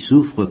tous ceux qui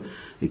souffrent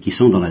et qui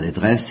sont dans la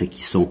détresse et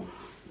qui sont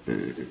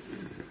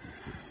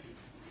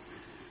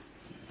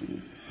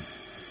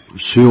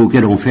ceux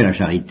auxquels on fait la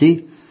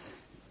charité.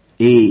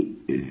 Et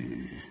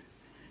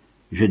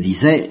je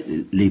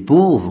disais, les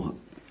pauvres,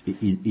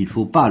 il ne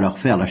faut pas leur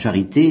faire la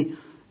charité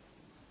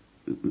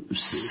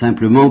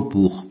simplement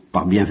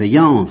par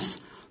bienveillance,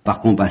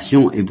 par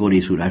compassion et pour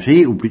les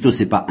soulager, ou plutôt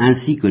c'est pas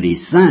ainsi que les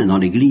saints dans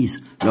l'Église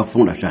leur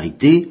font la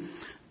charité.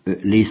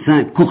 Les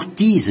saints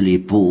courtisent les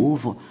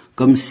pauvres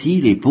comme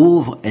si les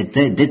pauvres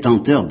étaient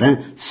détenteurs d'un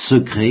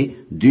secret,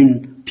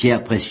 d'une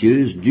pierre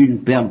précieuse,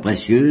 d'une perle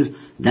précieuse,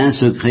 d'un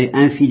secret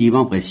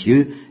infiniment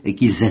précieux, et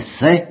qu'ils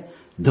essaient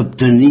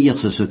d'obtenir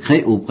ce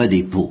secret auprès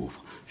des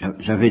pauvres.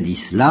 J'avais dit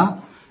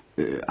cela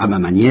à ma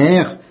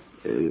manière,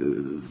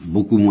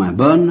 beaucoup moins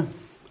bonne,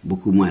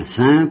 beaucoup moins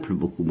simple,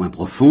 beaucoup moins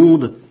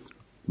profonde,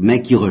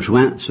 mais qui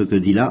rejoint ce que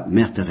dit là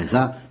Mère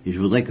Teresa, et je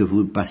voudrais que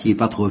vous ne passiez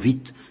pas trop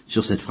vite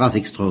sur cette phrase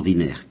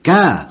extraordinaire.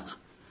 Car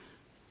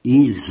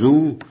ils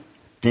ont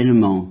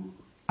tellement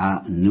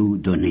à nous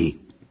donner.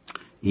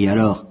 Et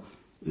alors,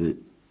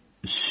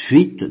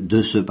 suite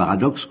de ce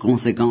paradoxe,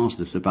 conséquence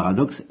de ce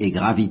paradoxe et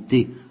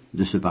gravité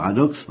de ce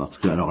paradoxe, parce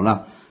que alors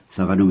là,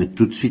 ça va nous mettre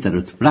tout de suite à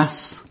notre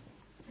place,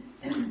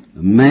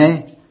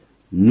 mais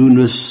nous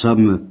ne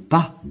sommes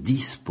pas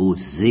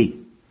disposés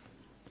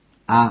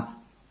à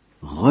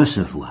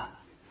recevoir.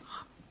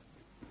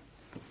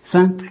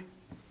 Simple,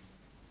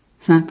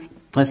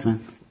 très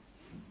simple.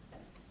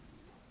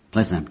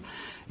 Très simple.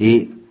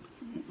 Et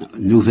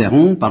nous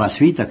verrons par la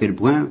suite à quel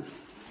point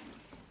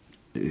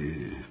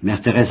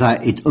Mère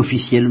Teresa est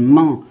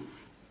officiellement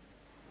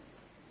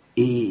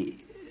et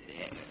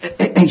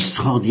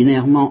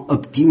extraordinairement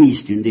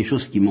optimiste. Une des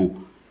choses qui m'ont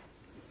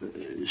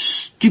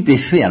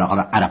stupéfait, alors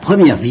à la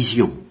première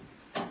vision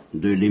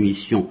de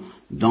l'émission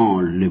dans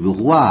le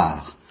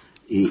miroir,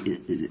 et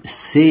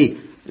c'est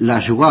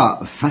la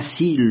joie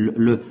facile,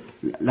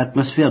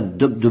 l'atmosphère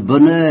de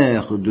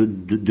bonheur,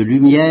 de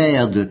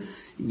lumière,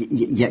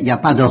 il n'y a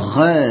pas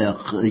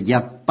d'horreur, il n'y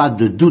a pas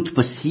de doute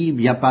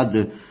possible, il n'y a pas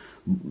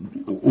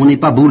on n'est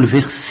pas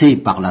bouleversé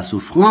par la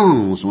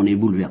souffrance, on est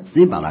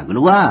bouleversé par la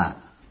gloire.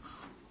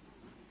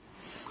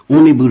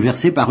 On est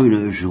bouleversé par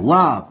une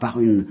joie, par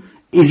une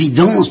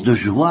évidence de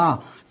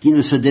joie qui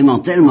ne se dément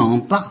tellement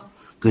pas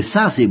que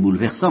ça, c'est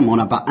bouleversant, mais on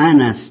n'a pas un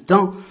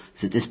instant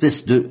cette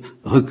espèce de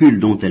recul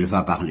dont elle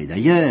va parler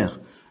d'ailleurs,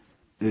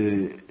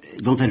 et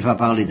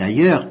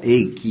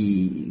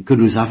que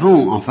nous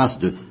avons en face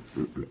de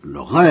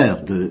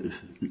l'horreur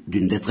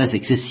d'une détresse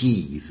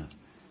excessive.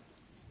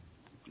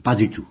 Pas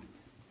du tout.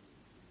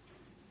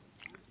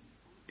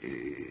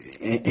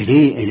 Elle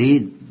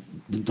est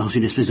dans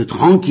une espèce de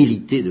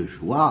tranquillité, de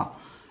joie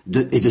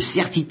et de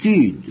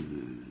certitude.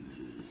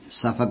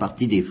 Ça fait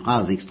partie des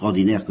phrases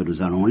extraordinaires que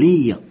nous allons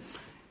lire,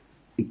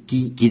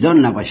 qui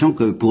donnent l'impression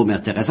que pour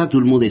Mère Teresa, tout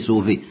le monde est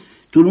sauvé.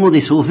 Tout le monde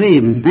est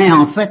sauvé, mais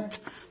en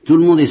fait, tout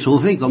le monde est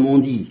sauvé, comme on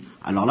dit.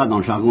 Alors là, dans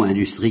le jargon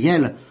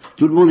industriel,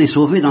 tout le monde est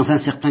sauvé dans un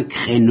certain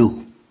créneau,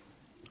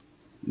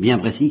 bien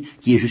précis,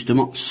 qui est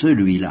justement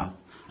celui-là.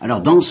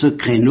 Alors dans ce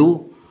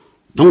créneau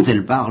dont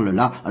elle parle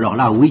là, alors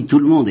là, oui, tout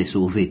le monde est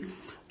sauvé.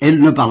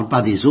 Elle ne parle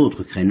pas des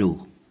autres créneaux,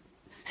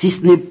 si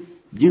ce n'est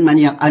d'une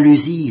manière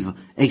allusive,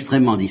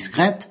 extrêmement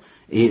discrète,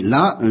 et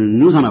là,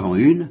 nous en avons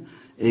une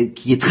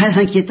qui est très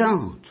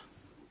inquiétante.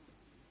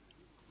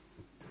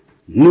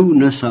 Nous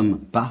ne sommes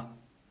pas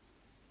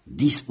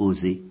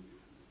disposés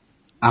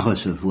à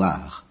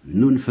recevoir.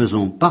 Nous ne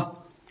faisons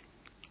pas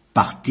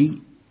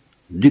partie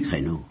du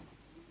créneau.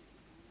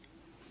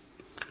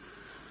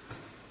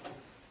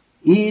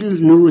 Ils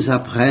nous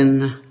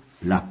apprennent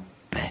la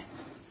paix.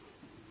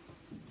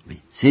 Oui,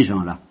 ces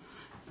gens-là.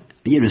 Vous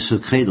voyez le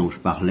secret dont je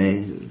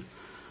parlais,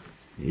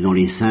 et dont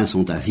les saints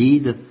sont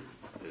avides,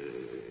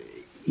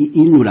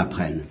 ils nous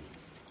l'apprennent.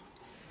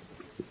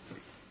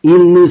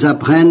 Ils nous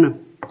apprennent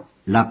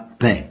la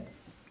paix,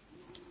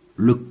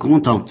 le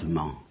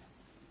contentement,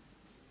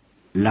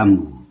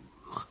 l'amour.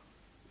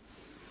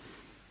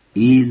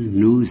 Ils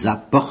nous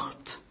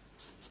apportent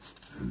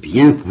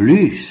bien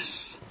plus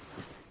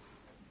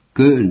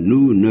que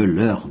nous ne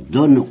leur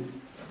donnons.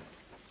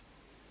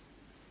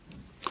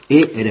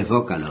 Et elle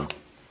évoque alors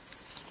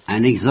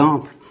un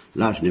exemple.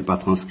 Là, je n'ai pas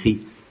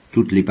transcrit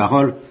toutes les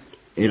paroles.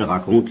 Elle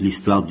raconte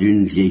l'histoire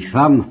d'une vieille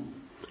femme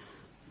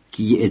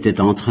qui était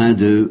en train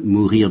de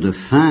mourir de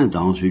faim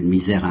dans une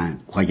misère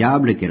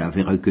incroyable qu'elle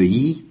avait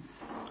recueillie,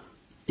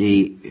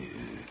 et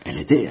elle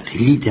était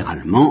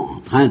littéralement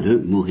en train de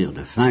mourir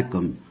de faim,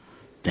 comme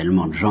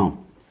tellement de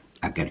gens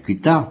à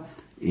Calcutta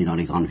et dans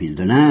les grandes villes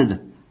de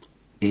l'Inde,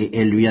 et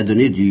elle lui a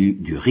donné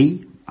du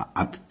riz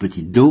à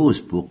petite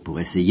dose pour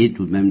essayer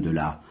tout de même de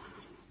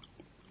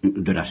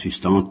la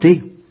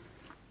sustenter,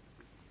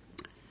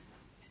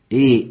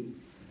 et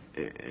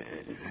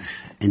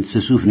elle ne se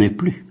souvenait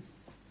plus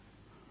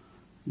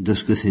de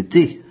ce que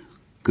c'était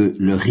que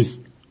le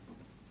riz.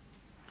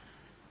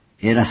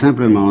 Et elle a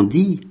simplement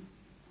dit,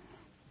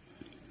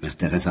 Mère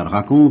Teresa le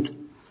raconte,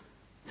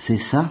 c'est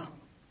ça,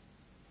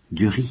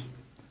 du riz.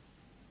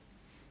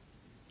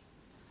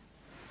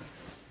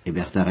 Et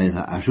Mère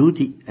Teresa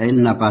ajoute,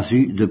 elle n'a pas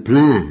eu de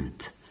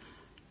plainte.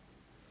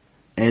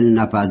 Elle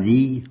n'a pas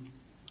dit,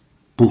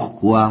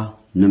 pourquoi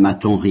ne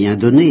m'a-t-on rien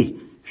donné?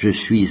 Je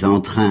suis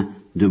en train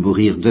de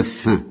mourir de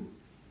faim.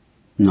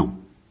 Non.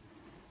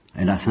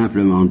 Elle a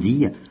simplement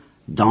dit,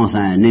 dans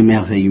un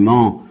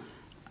émerveillement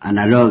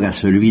analogue à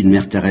celui de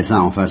Mère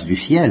Teresa en face du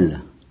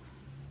ciel,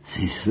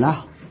 c'est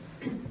cela,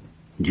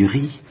 du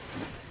riz.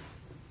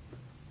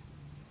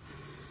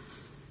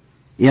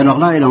 Et alors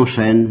là, elle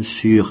enchaîne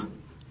sur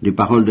les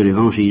paroles de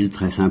l'Évangile,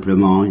 très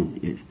simplement.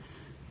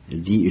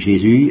 Elle dit,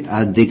 Jésus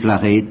a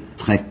déclaré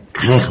très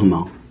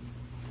clairement,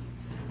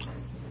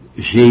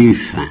 j'ai eu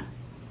faim,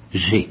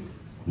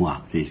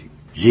 moi, Jésus,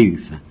 j'ai eu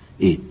faim,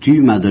 et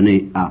tu m'as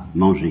donné à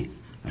manger.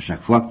 À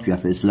chaque fois que tu as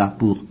fait cela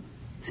pour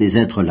ces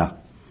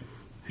êtres-là.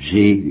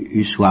 J'ai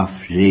eu soif,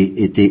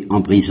 j'ai été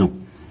en prison.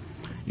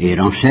 Et elle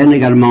enchaîne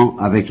également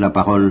avec la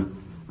parole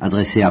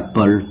adressée à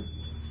Paul.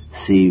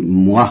 C'est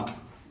moi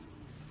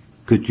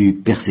que tu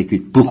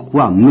persécutes.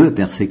 Pourquoi me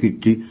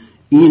persécutes-tu?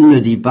 Il ne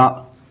dit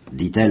pas,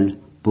 dit-elle,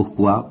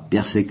 pourquoi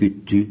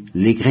persécutes-tu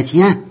les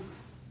chrétiens?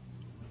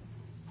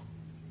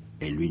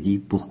 Elle lui dit,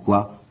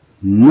 pourquoi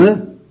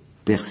me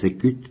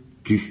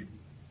persécutes-tu?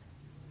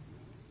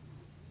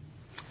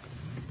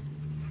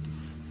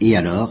 Et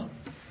alors,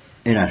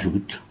 elle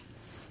ajoute,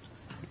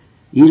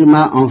 il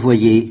m'a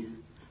envoyé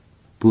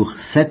pour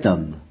 7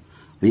 hommes,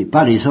 mais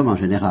pas les hommes en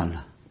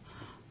général,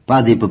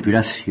 pas des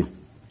populations,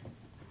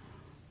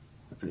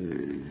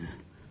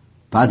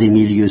 pas des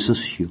milieux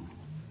sociaux,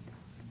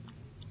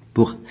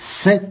 pour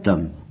 7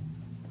 hommes,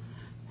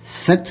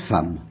 7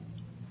 femmes,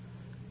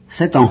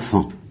 7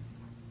 enfants,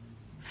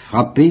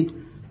 frappés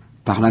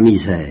par la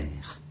misère.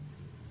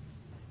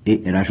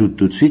 Et elle ajoute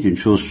tout de suite une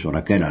chose sur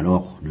laquelle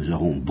alors nous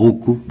aurons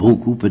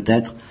beaucoup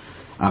peut-être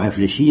à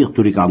réfléchir. En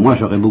tous les cas, moi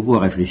j'aurai beaucoup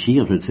à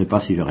réfléchir, je ne sais pas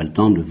si j'aurai le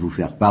temps de vous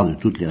faire part de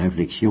toutes les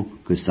réflexions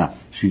que ça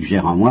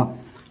suggère en moi.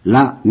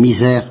 La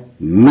misère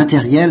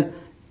matérielle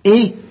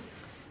et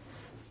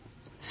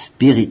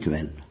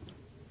spirituelle.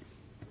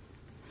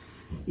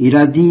 Il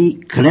a dit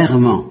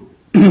clairement,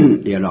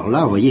 et alors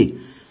là, vous voyez,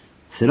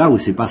 c'est là où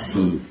c'est pas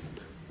si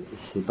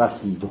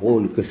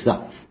drôle que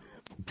ça.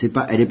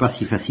 Elle n'est pas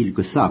si facile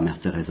que ça, Mère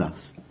Teresa.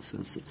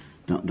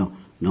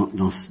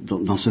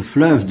 dans ce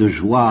fleuve de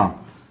joie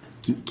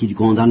qui ne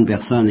condamne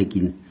personne et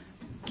qui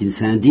ne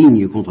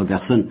s'indigne contre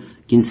personne,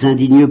 qui ne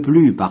s'indigne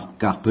plus,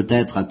 car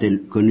peut-être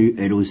a-t-elle connu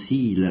elle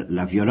aussi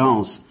la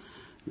violence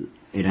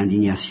et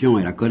l'indignation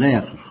et la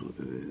colère,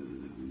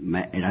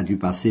 mais elle a dû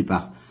passer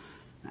par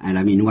un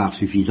laminoir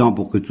suffisant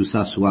pour que tout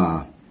ça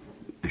soit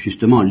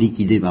justement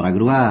liquidé par la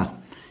gloire.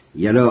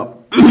 Et alors,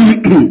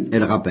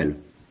 elle rappelle,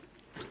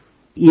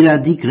 il a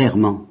dit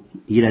clairement,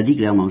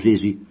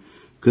 Jésus,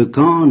 que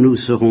quand nous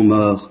serons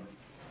morts,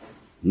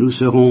 nous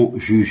serons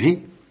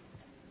jugés.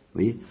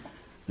 Vous voyez,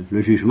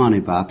 le jugement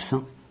n'est pas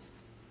absent.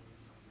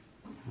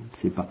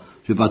 C'est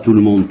pas tout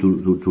le monde,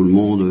 tout le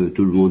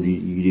monde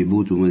il est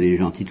beau, tout le monde il est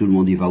gentil, tout le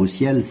monde y va au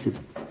ciel, c'est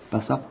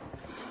pas ça.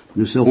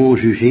 Nous serons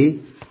jugés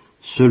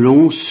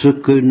selon ce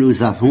que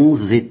nous avons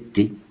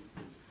été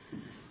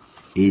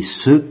et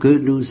ce que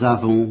nous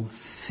avons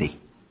fait.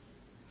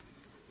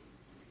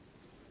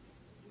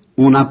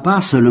 On n'a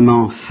pas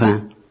seulement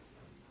faim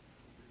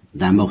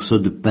d'un morceau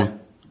de pain,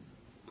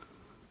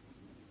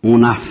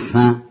 on a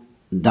faim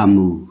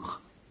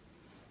d'amour,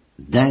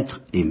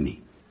 d'être aimé.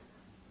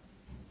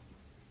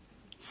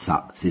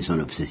 Ça, c'est son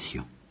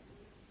obsession.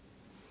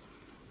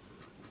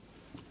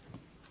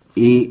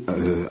 Et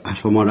à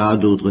ce moment-là,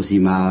 d'autres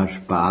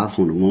images passent,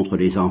 on nous montre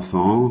les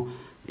enfants,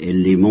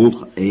 elle les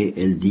montre et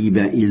elle dit,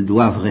 ils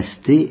doivent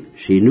rester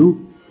chez nous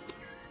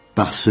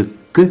parce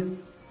que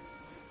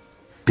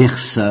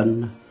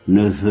personne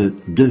ne veut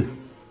d'eux.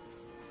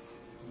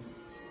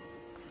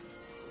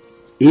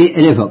 Et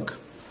elle évoque.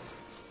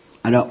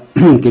 Alors,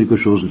 quelque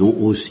chose dont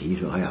aussi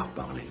j'aurais à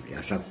reparler, et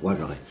à chaque fois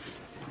j'aurais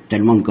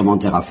tellement de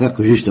commentaires à faire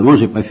que justement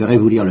j'ai préféré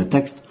vous lire le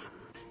texte.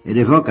 Elle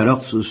évoque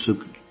alors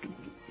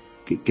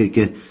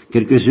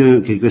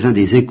quelques-uns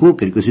des échos,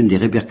 quelques-unes des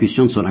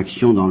répercussions de son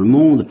action dans le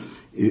monde,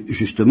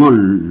 justement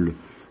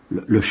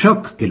le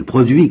choc qu'elle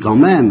produit quand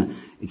même,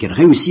 et qu'elle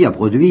réussit à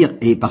produire,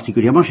 et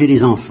particulièrement chez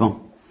les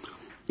enfants.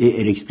 Et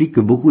elle explique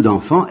que beaucoup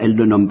d'enfants, elle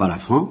ne nomme pas la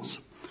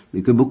France,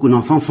 mais que beaucoup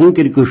d'enfants font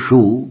quelque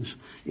chose,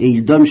 et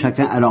ils donnent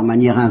chacun à leur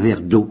manière un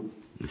verre d'eau,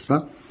 n'est-ce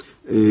pas?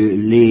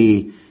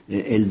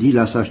 Elle dit,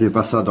 là ça je n'ai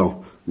pas ça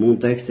dans mon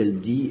texte, elle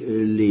dit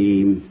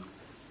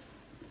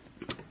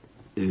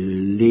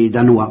les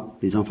Danois,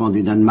 les enfants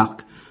du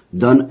Danemark,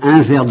 donnent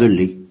un verre de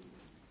lait.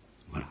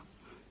 Voilà.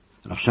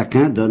 Alors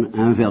chacun donne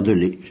un verre de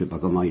lait. Je ne sais pas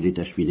comment il est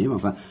acheminé, mais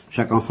enfin,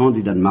 chaque enfant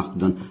du Danemark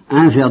donne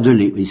un verre de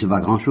lait. Oui, c'est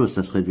pas grand-chose,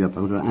 ça se réduit à pas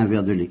un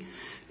verre de lait.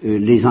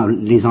 Les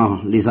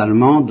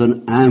Allemands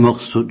donnent un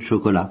morceau de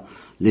chocolat.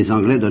 Les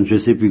Anglais donnent je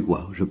sais plus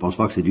quoi. Je pense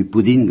pas que c'est du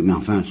pudding, mais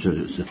enfin,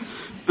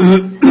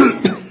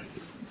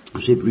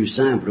 c'est plus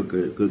simple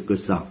que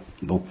ça.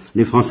 Bon,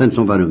 les Français ne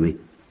sont pas nommés.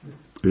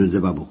 Je ne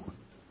sais pas pourquoi.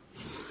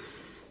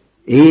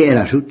 Et elle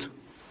ajoute,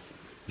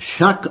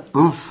 chaque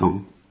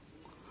enfant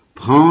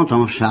prend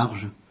en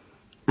charge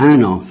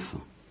un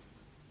enfant.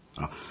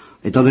 Alors,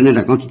 étant donné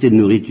la quantité de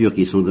nourriture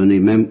qui sont données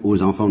même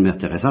aux enfants de Mère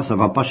Teresa, ça ne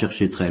va pas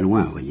chercher très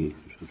loin, vous voyez.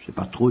 C'est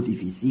pas trop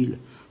difficile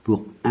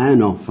pour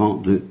un enfant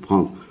de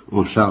prendre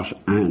en charge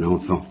un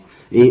enfant.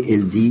 Et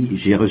elle dit,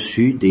 j'ai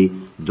reçu des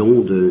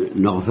dons de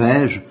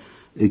Norvège,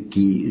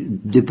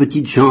 des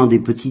petites gens, des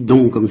petits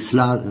dons comme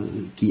cela,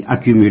 qui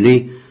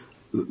accumulés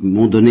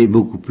m'ont donné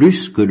beaucoup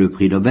plus que le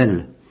prix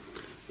Nobel.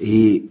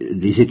 Et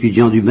les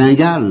étudiants du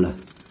Bengale,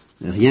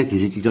 rien que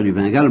les étudiants du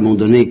Bengale m'ont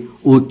donné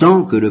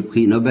autant que le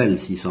prix Nobel,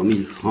 600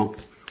 000 francs,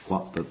 je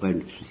crois à peu près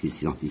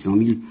 600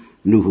 000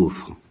 nouveaux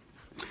francs.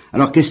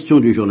 Alors, question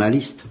du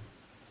journaliste.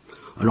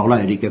 Alors là,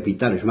 elle est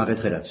capitale, je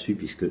m'arrêterai là-dessus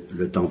puisque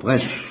le temps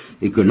presse,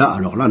 et que là,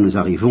 alors là, nous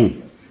arrivons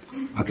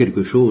à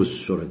quelque chose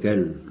sur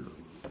lequel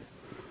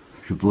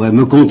je pourrais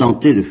me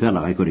contenter de faire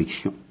la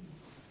récollection.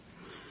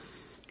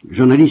 Le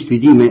journaliste lui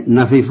dit, mais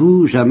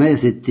n'avez-vous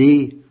jamais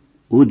été,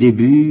 au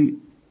début,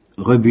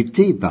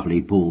 rebuté par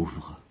les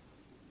pauvres,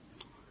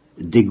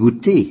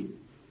 dégoûté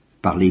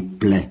par les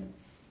plaies,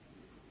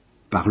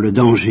 par le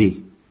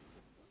danger?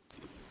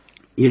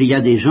 Il y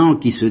a des gens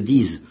qui se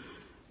disent,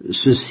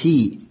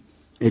 ceci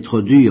est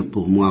trop dur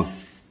pour moi,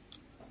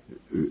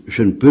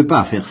 je ne peux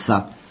pas faire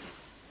ça,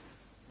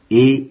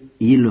 et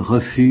ils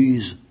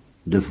refusent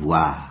de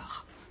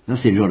voir. Ça,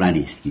 c'est le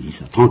journaliste qui dit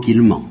ça,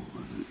 tranquillement.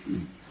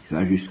 Il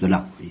va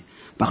jusque-là.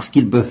 Parce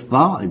qu'ils ne peuvent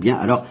pas, eh bien,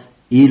 alors,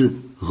 ils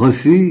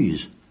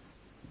refusent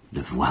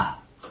de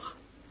voir.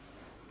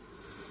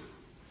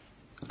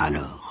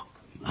 Alors,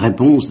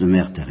 réponse de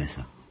Mère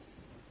Teresa.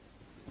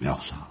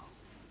 Alors ça.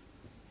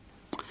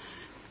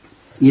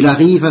 Il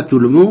arrive à tout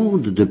le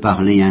monde de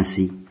parler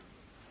ainsi.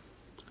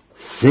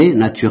 C'est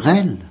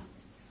naturel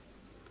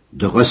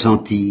de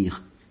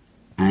ressentir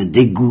un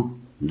dégoût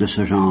de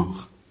ce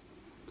genre.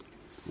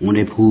 On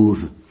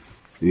éprouve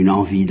une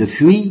envie de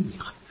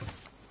fuir.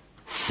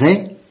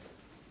 C'est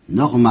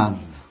normal.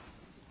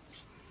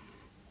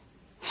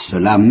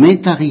 Cela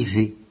m'est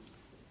arrivé.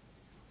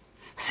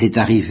 C'est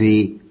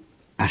arrivé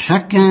à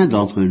chacun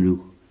d'entre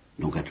nous,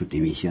 donc à tous les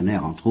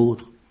missionnaires, entre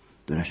autres,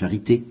 de la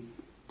charité.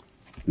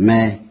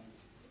 Mais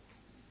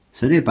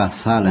ce n'est pas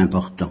ça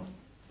l'important.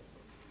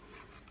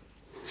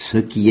 Ce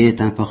qui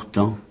est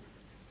important,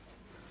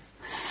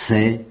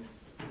 c'est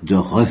de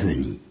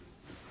revenir.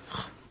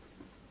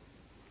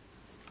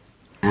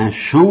 Un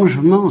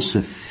changement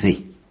se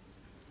fait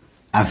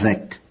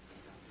avec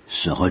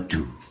ce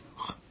retour.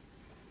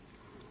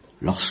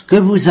 Lorsque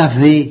vous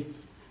avez,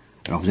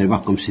 alors vous allez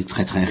voir comme c'est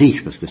très très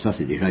riche, parce que ça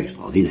c'est déjà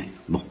extraordinaire.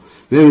 Bon,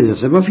 mais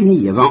c'est pas fini,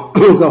 il va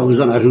encore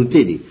vous en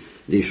ajouter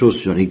des choses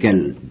sur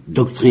lesquelles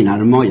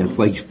doctrinalement il y a de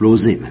quoi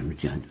exploser même,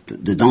 je dirais,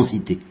 de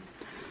densité.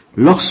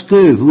 Lorsque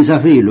vous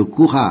avez le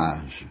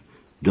courage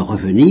de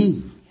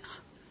revenir,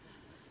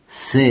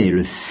 c'est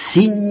le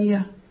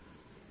signe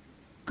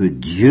que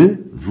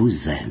Dieu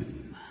vous aime.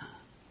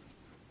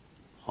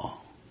 Oh,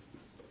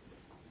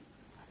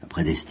 la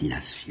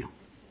prédestination.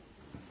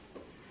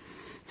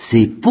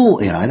 Ces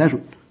pauvres, et alors elle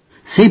ajoute,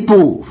 ces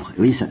pauvres,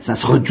 oui, ça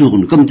se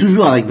retourne, comme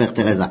toujours avec Mère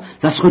Teresa,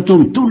 ça se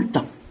retourne tout le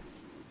temps.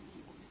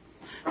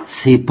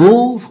 Ces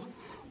pauvres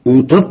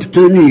ont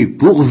obtenu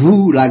pour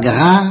vous la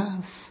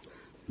grâce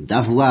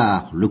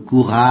d'avoir le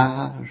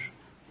courage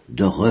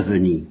de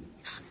revenir.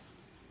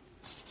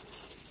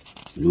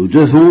 Nous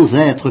devons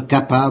être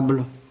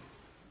capables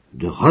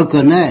de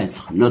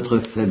reconnaître notre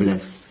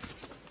faiblesse.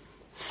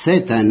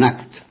 C'est un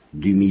acte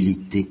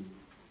d'humilité.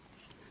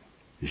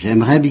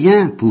 J'aimerais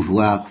bien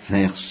pouvoir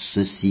faire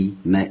ceci,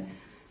 mais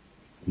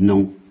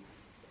non,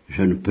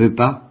 je ne peux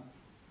pas,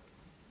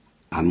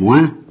 à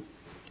moins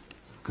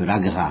que la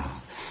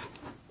grâce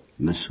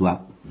me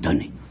soit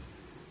donnée.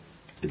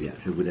 Eh bien,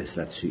 je vous laisse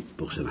là-dessus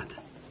pour ce matin.